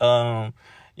with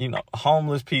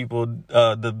homeless people,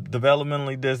 the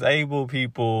developmentally disabled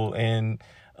people, and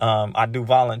I do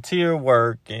volunteer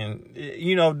work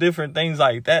and different things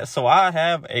like that. So I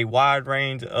have a wide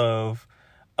range of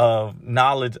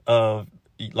knowledge of,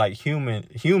 like,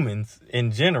 humans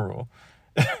in general.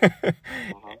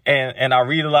 and I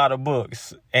read a lot of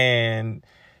books. And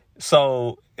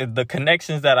so the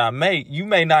connections that I make, you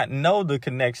may not know the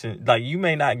connection. Like, you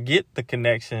may not get the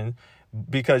connection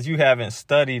because you haven't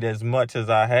studied as much as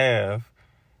I have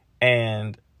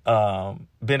and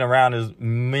been around as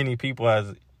many people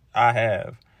as I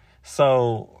have.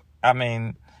 So, I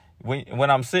mean, when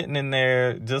I'm sitting in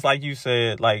there, just like you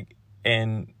said, like,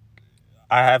 and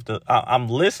I'm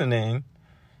listening,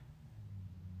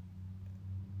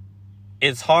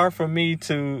 it's hard for me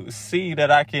to see that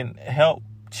I can help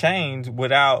change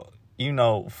without,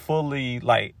 fully,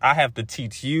 like, I have to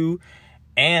teach you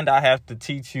and I have to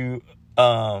teach you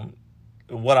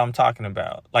what I'm talking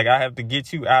about. Like, I have to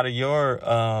get you out of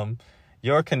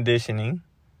your conditioning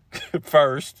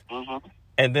first,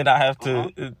 and then I have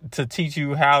to teach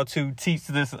you how to teach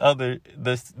this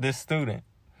student.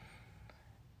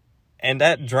 And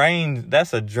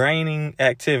that's a draining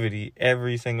activity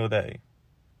every single day.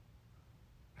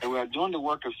 Well, doing the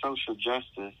work of social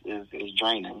justice is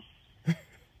draining.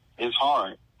 It's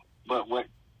hard. But what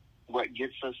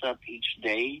gets us up each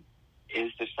day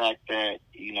is the fact that,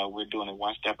 we're doing it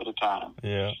one step at a time.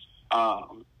 Yeah.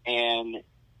 And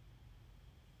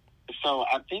so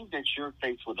I think that you're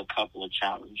faced with a couple of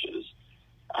challenges.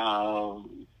 I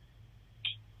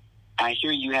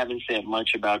hear you haven't said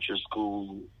much about your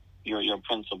school, your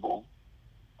principal,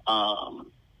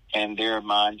 and their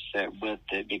mindset with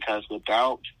it, because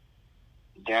without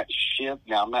that shift,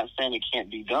 now I'm not saying it can't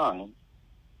be done,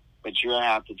 but you'll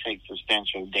have to take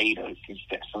substantial data,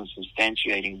 some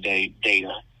substantiating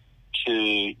data to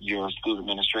your school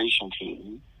administration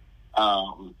team.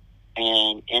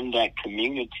 And in that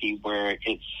community where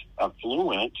it's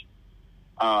affluent,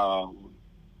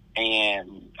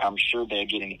 and I'm sure they're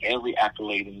getting every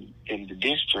accolade in the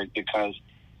district because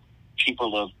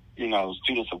people of,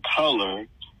 students of color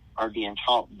are being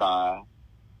taught by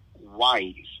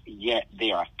whites, yet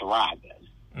they are thriving,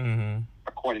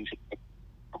 according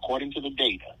to the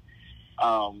data.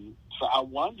 So I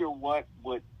wonder what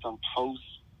would some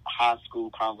post-high school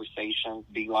conversations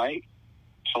be like,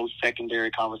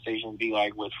 post-secondary conversations be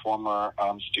like with former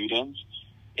students,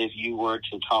 if you were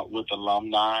to talk with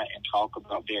alumni and talk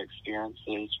about their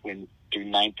experiences through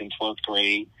 9th and 12th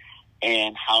grade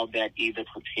and how that either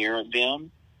prepared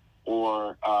them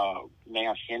or may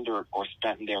have hindered or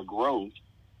stunted their growth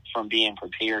from being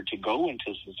prepared to go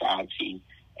into society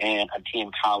and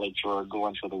attend college or go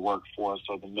into the workforce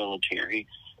or the military.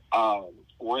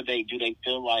 Do they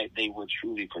feel like they were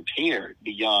truly prepared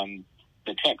beyond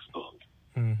the textbook?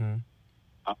 Mm-hmm.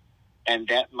 And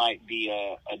that might be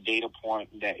a data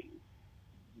point that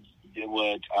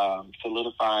would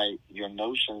solidify your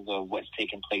notions of what's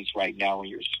taking place right now in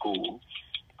your school.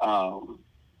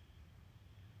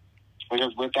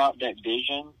 Because without that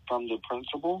vision from the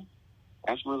principal,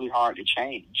 that's really hard to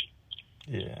change.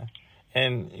 Yeah.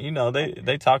 And,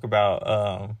 they talk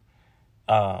about,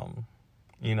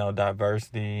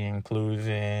 diversity,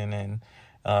 inclusion, and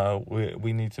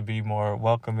we need to be more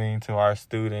welcoming to our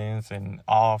students and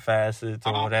all facets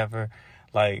or whatever.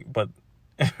 But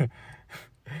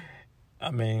I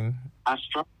mean, I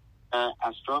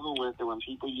struggle with it when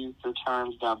people use the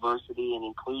terms diversity and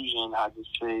inclusion. I just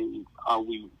say,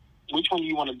 which one do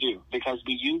you want to do? Because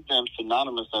we use them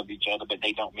synonymous of each other, but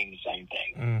they don't mean the same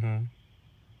thing. Mm-hmm.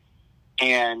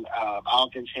 And I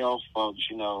often tell folks,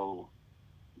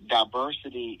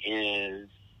 diversity is,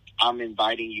 I'm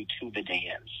inviting you to the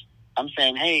dance. I'm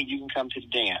saying, hey, you can come to the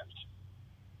dance,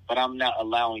 but I'm not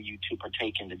allowing you to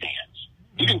partake in the dance.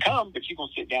 You can come, but you're going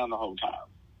to sit down the whole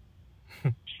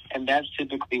time. And that's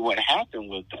typically what happened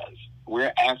with us.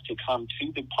 We're asked to come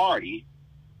to the party,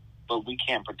 but we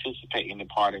can't participate in the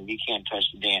party and we can't touch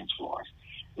the dance floor.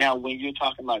 Now, when you're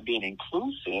talking about being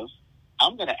inclusive,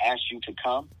 I'm going to ask you to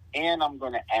come and I'm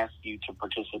going to ask you to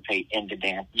participate in the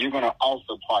dance. You're going to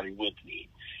also party with me.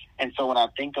 And so when I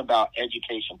think about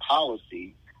education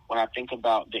policy, when I think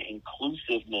about the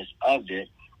inclusiveness of it,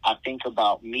 I think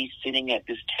about me sitting at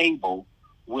this table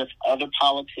with other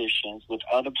politicians, with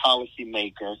other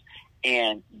policymakers,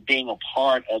 and being a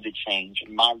part of the change.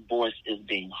 My voice is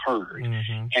being heard.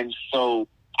 Mm-hmm. And so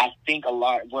I think a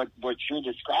lot what you're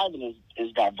describing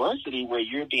is diversity, where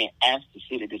you're being asked to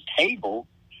sit at this table,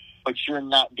 but you're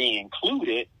not being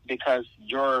included because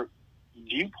your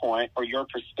viewpoint or your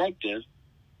perspective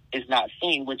is not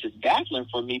seen, which is baffling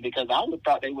for me because I would have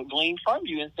thought they would glean from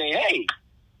you and say, hey,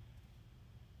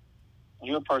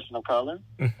 you're a person of color,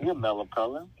 you're a male of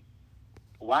color.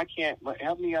 Why can't,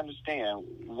 help me understand,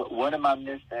 what am I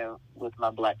missing with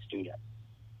my black student?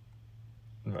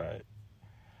 Right.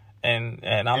 And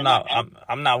I'm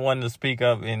not one to speak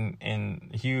up in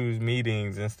huge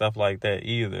meetings and stuff like that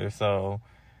either. So,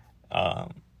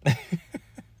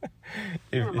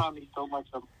 you remind me so much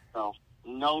of myself.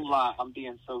 No lie, I'm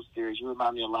being so serious. You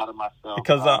remind me a lot of myself.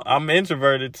 Because I'm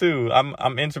introverted too.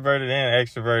 I'm introverted and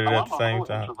extroverted at the same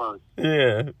time. Introvert.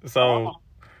 Yeah. So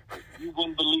you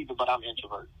wouldn't believe it, but I'm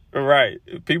introverted. Right.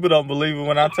 People don't believe it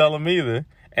when I tell them either,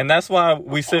 and that's why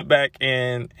we sit back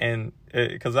and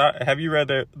because have you read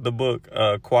the book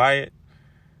Quiet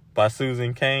by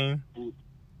Susan Cain?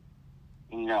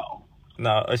 No.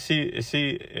 No.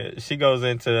 She goes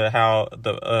into how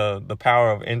the power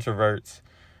of introverts.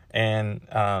 And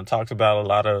talks about a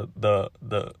lot of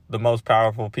the most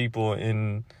powerful people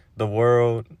in the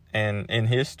world and in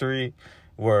history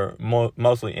were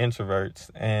mostly introverts.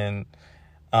 And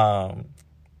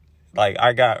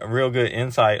I got real good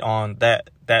insight on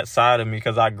that side of me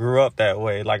because I grew up that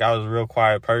way. Like, I was a real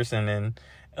quiet person and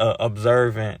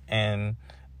observant, and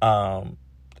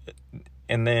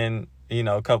then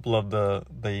a couple of the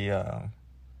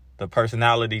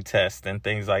personality tests and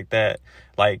things like that.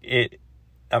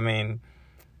 I mean,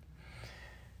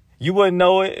 you wouldn't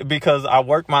know it because I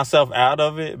worked myself out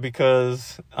of it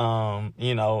because, I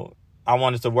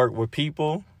wanted to work with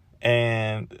people,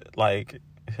 and I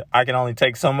can only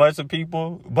take so much of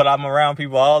people, but I'm around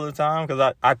people all the time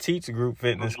because I teach group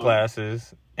fitness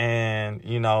classes, and,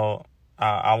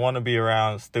 I want to be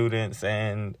around students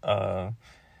and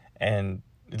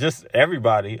just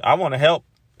everybody. I want to help.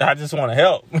 I just want to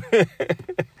help.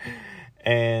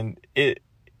 And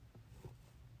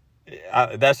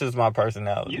that's just my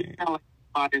personality. You sound like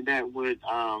somebody that would,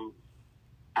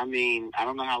 I mean, I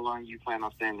don't know how long you plan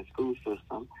on staying in the school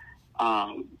system,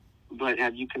 but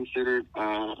have you considered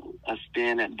a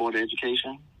stint at Board of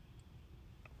Education?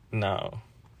 No.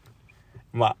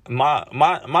 My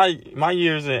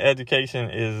years in education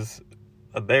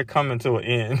they're coming to an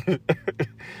end.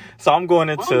 So I'm going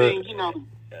into. Well, I mean, you know.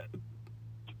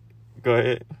 Go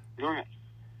ahead. Go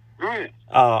ahead.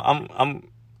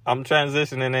 I'm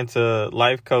transitioning into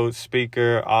life coach,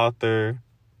 speaker, author,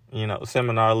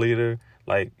 seminar leader.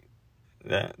 Like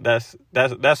that's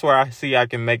where I see I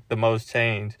can make the most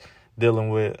change dealing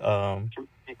with. Go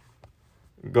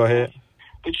ahead.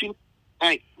 But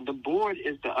like the board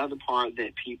is the other part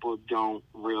that people don't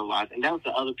realize, and that was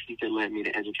the other piece that led me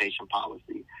to education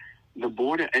policy. The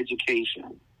Board of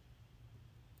Education,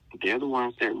 they're the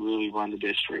ones that really run the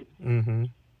district. Mm-hmm.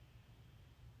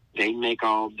 They make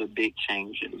all the big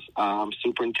changes.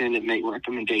 Superintendent make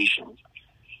recommendations,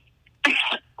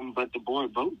 but the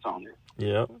board votes on it.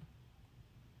 Yep.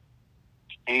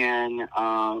 And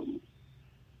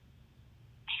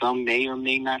some may or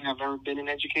may not have ever been in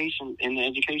the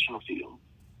educational field.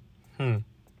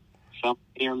 Some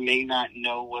may or may not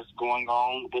know what's going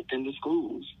on within the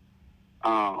schools.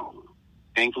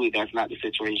 Thankfully, that's not the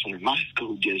situation in my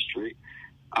school district.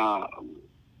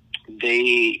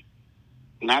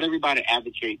 Not everybody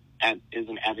is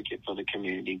an advocate for the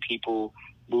community. People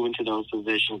move into those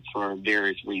positions for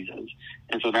various reasons.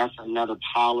 And so that's another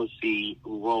policy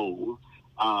role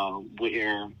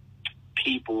where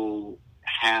people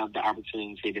have the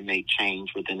opportunity to make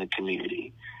change within the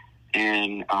community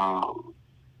and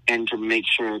to make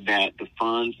sure that the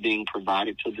funds being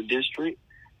provided to the district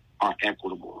are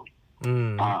equitable.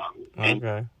 And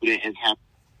it has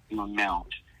an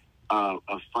amount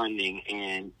of funding,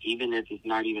 and even if it's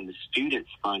not even the students'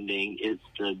 funding, it's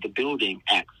the building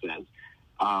access,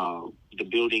 the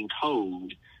building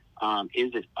code.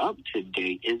 Is it up to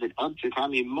date? Is it up to? I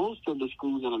mean, most of the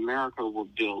schools in America were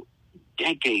built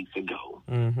decades ago.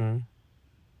 Mm-hmm.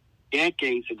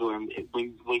 Decades ago, and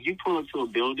when you pull up to a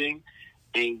building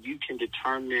and you can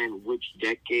determine which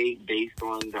decade based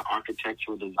on the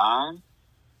architectural design.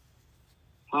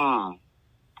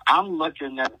 I'm lucky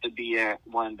enough to be at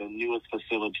one of the newest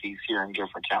facilities here in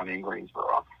Guilford County in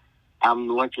Greensboro. I'm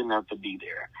lucky enough to be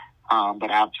there.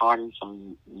 But I've taught in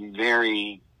some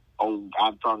very old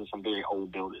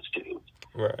buildings too.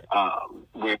 Right.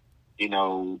 Where,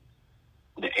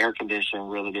 the air conditioning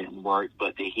really didn't work,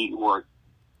 but the heat worked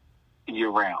year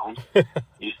round.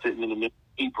 You're sitting in the middle of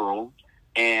April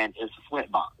and it's a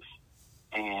sweat box.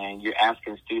 And you're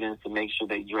asking students to make sure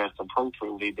they dress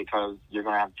appropriately because you're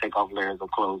going to have to take off layers of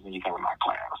clothes when you come in my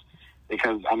class.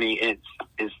 Because, I mean,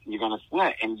 it's you're going to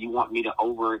sweat, and you want me to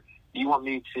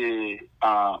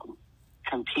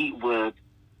compete with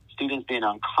students being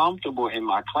uncomfortable in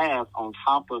my class on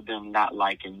top of them not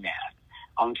liking math,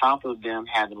 on top of them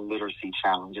having literacy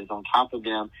challenges, on top of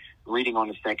them reading on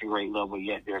the second grade level,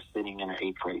 yet they're sitting in an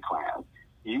 8th grade class.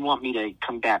 You want me to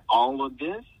combat all of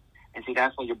this? And see,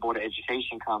 that's when your Board of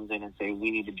Education comes in and say,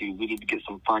 we need to get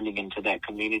some funding into that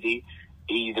community,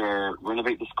 either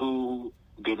renovate the school,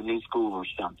 build a new school or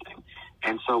something.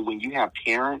 And so when you have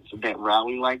parents that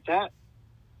rally like that,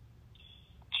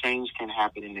 change can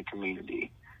happen in the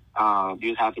community.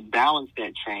 You have to balance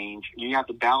that change. You have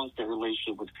to balance that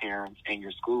relationship with parents and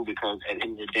your school, because at the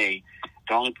end of the day,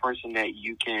 the only person that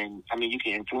you can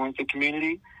influence the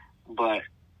community, but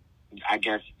I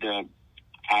guess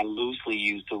I loosely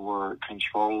use the word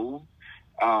control,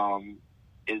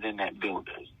 is in that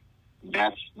building.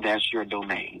 That's your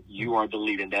domain. You are the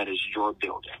leader. That is your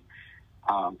building,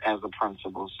 as a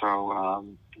principal. So,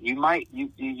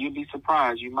 you'd be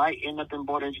surprised. You might end up in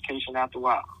Board of Education after a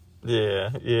while.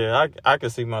 Yeah. I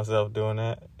could see myself doing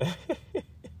that.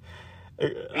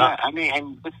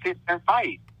 And just sit and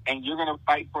fight. And you're going to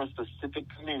fight for a specific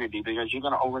community because you're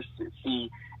going to oversee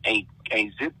a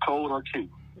zip code or two.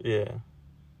 Yeah.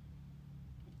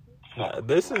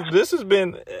 This has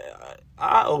been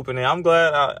eye-opening. I'm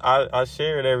glad I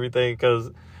shared everything, because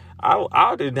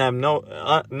I didn't have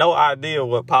no idea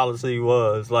what policy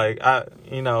was. Like,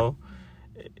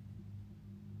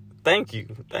 thank you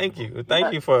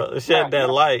for shedding that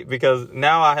light, because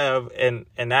now I have an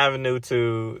avenue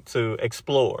to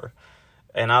explore,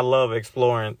 and I love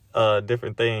exploring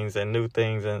different things and new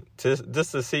things, and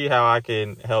just to see how I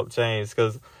can help change.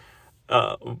 Because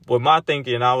with my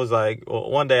thinking, I was like, well,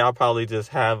 one day I'll probably just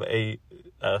have a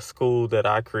school that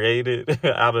I created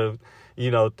out of,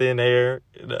 thin air.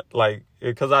 Like,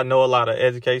 because I know a lot of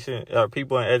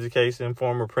people in education,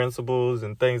 former principals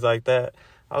and things like that.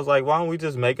 I was like, why don't we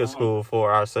just make a school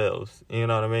for ourselves? You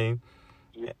know what I mean?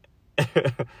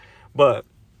 But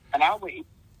and I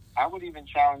would even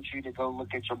challenge you to go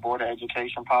look at your board of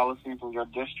education policies in your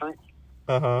district,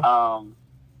 and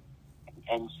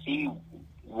see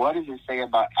what does it say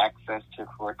about access to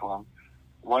curriculum.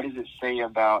 What does it say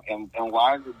about and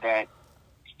why is it that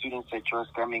students at your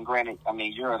school? I mean, granted,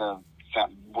 you're at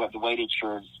the way that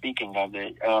you're speaking of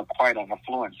it, quite an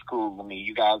affluent school. I mean,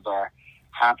 you guys are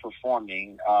high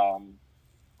performing,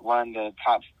 one of the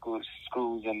top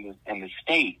schools in the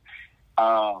state.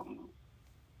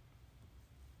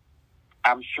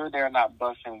 I'm sure they're not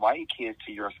busing white kids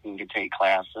to your school to take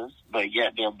classes, but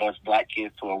yet they'll bus black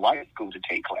kids to a white school to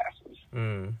take classes.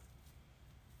 Mm.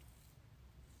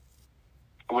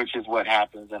 Which is what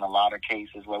happens in a lot of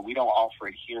cases where we don't offer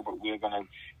it here, but we're gonna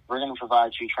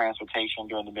provide you transportation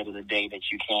during the middle of the day that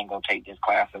you can go take this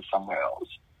class somewhere else,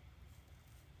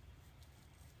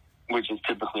 which is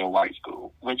typically a white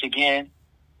school. Which again,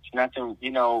 it's nothing.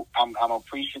 I'm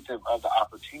appreciative of the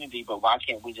opportunity, but why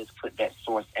can't we just put that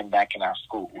source back in our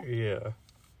school? Yeah.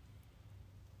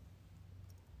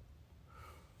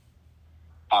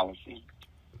 Policy.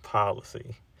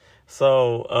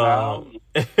 So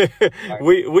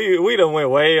we done went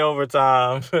way over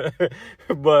time,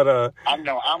 but I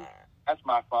know that's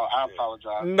my fault. I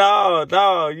apologize.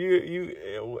 No, you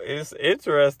it's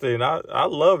interesting. I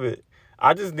love it.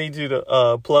 I just need you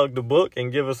to plug the book and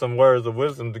give us some words of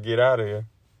wisdom to get out of here.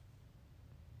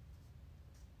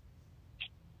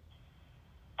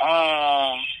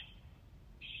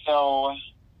 So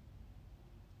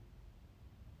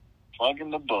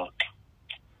plugging the book.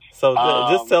 So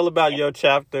just tell about your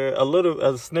chapter,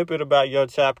 a snippet about your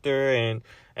chapter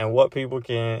and what people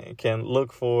can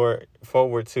look forward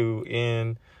to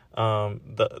in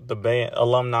the band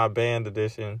alumni band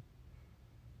edition.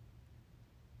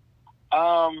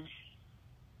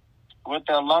 With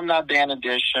the alumni band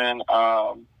edition,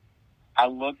 I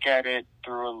look at it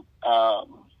through.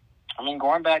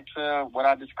 Going back to what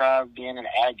I described being an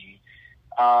Aggie.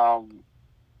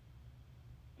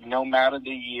 No matter the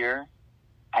year,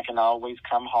 I can always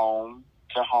come home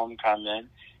to homecoming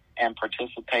and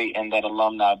participate in that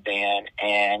alumni band.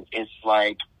 And it's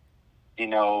like,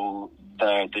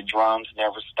 the drums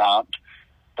never stopped.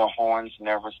 The horns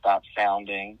never stopped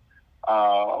sounding.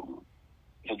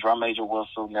 The drum major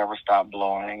whistle never stopped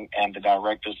blowing. And the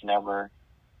directors never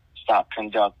stopped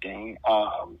conducting.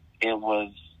 It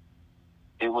was,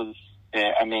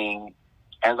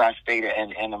 as I stated in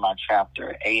the end of my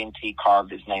chapter, A&T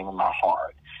carved his name in my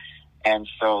heart. And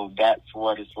so that's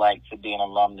what it's like to be an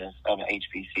alumnus of an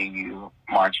HBCU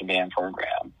marching band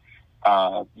program.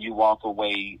 You walk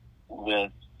away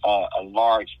with a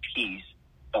large piece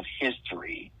of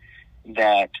history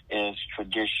that is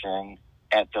tradition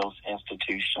at those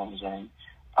institutions. And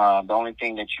the only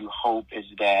thing that you hope is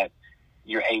that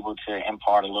you're able to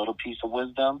impart a little piece of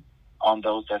wisdom on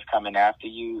those that's coming after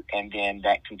you, and then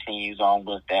that continues on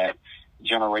with that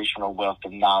generational wealth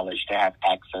of knowledge to have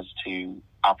access to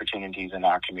opportunities in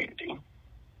our community.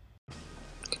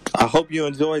 I hope you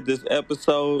enjoyed this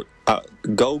episode.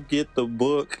 Go get the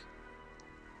book,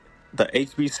 The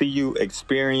HBCU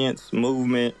Experience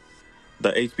Movement,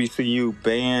 the HBCU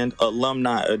Band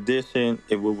Alumni Edition.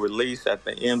 It will release at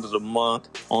the end of the month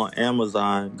on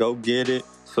Amazon. Go get it,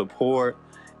 support,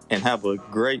 and have a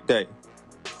great day.